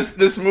said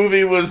this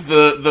movie was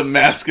the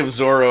Mask of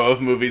Zorro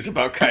of movies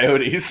about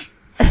coyotes.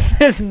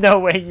 There's no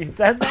way you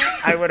said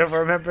that. I would have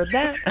remembered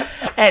that.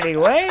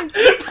 Anyways,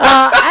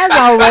 as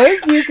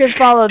always, you can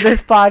follow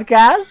this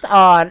podcast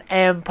on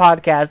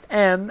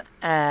MPodcastM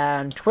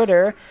on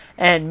Twitter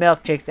and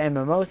Milkshakes and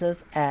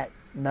Mimosas at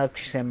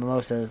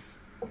milkshakesandmimosas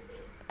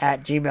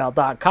at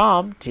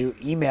gmail.com to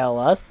email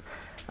us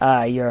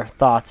your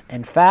thoughts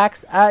and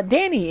facts.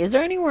 Danny, is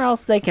there anywhere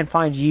else they can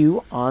find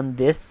you on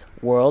this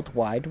World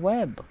Wide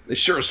Web? They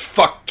sure as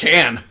fuck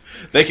can.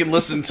 They can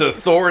listen to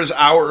Thor's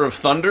Hour of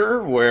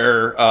Thunder,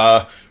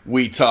 where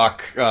we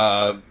talk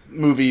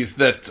movies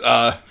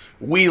that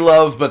we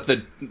love, but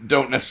that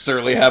don't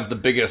necessarily have the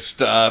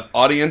biggest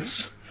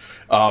audience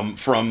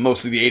from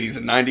mostly the 80s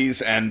and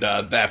 90s, and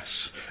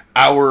that's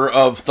Hour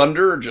of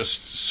Thunder.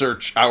 Just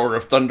search Hour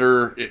of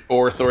Thunder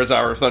or Thor's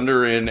Hour of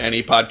Thunder in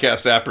any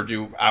podcast app, or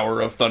do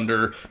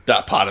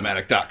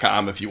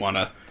hourofthunder.podomatic.com if you want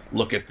to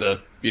look at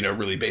the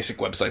really basic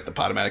website that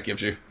Podomatic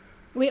gives you.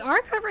 We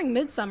are covering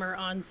Midsummer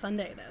on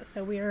Sunday though,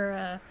 so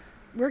we're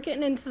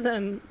getting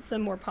into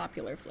some more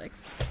popular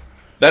flicks.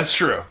 That's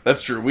true.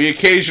 We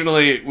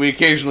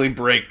occasionally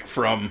break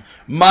from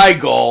my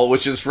goal,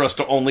 which is for us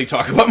to only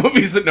talk about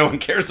movies that no one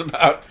cares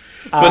about.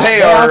 But hey,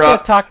 we also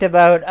talked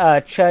about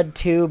Chud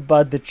 2,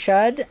 Bud the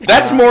Chud.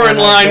 That's more in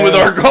line with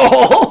our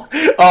goal.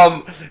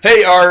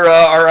 Hey,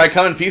 our I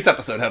Come in Peace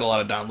episode had a lot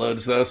of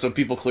downloads though, so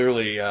people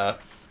clearly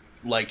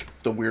like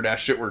the weird ass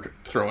shit we're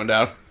throwing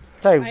down.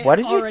 Sorry, what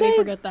did you say? I already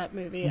forgot that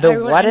movie. The I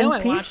what in know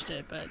peace? I watched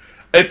it, but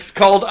It's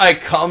called I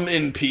Come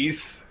in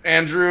Peace,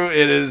 Andrew.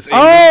 It is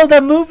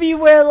the movie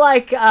where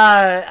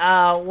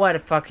what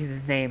the fuck is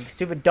his name?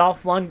 Stupid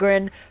Dolph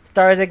Lundgren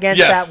stars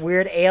against that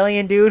weird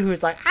alien dude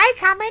who's like, I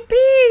come in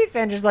peace,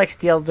 and just like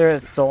steals their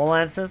soul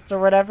essence or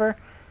whatever.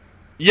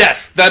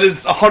 Yes, that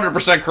is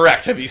 100%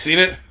 correct. Have you seen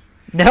it?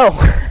 No.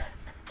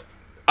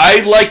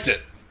 I liked it.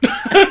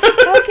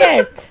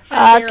 Okay.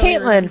 I barely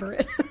remember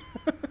it.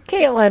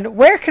 Caitlin,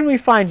 where can we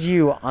find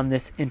you on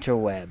this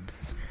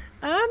interwebs?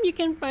 You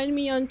can find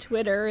me on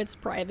Twitter. It's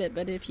private,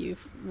 but if you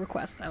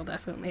request, I'll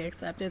definitely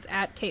accept. It's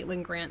at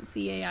Caitlin Grant,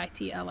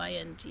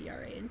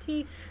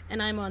 CAITLINGRANT,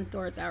 and I'm on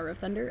Thor's Hour of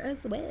Thunder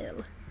as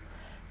well.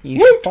 You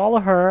should follow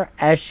her,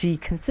 as she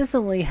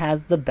consistently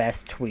has the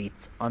best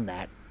tweets on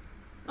that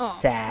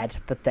sad,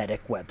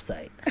 pathetic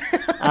website.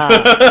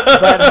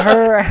 But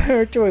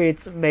her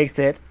tweets makes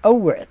it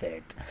worth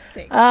it.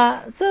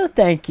 So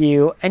thank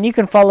you. And you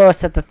can follow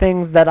us at the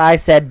things that I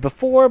said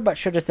before, but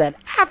should have said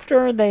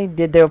after they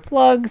did their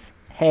plugs.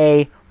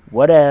 Hey,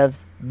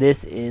 whatevs.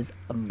 This is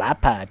my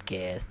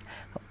podcast.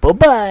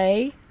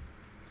 Bye-bye.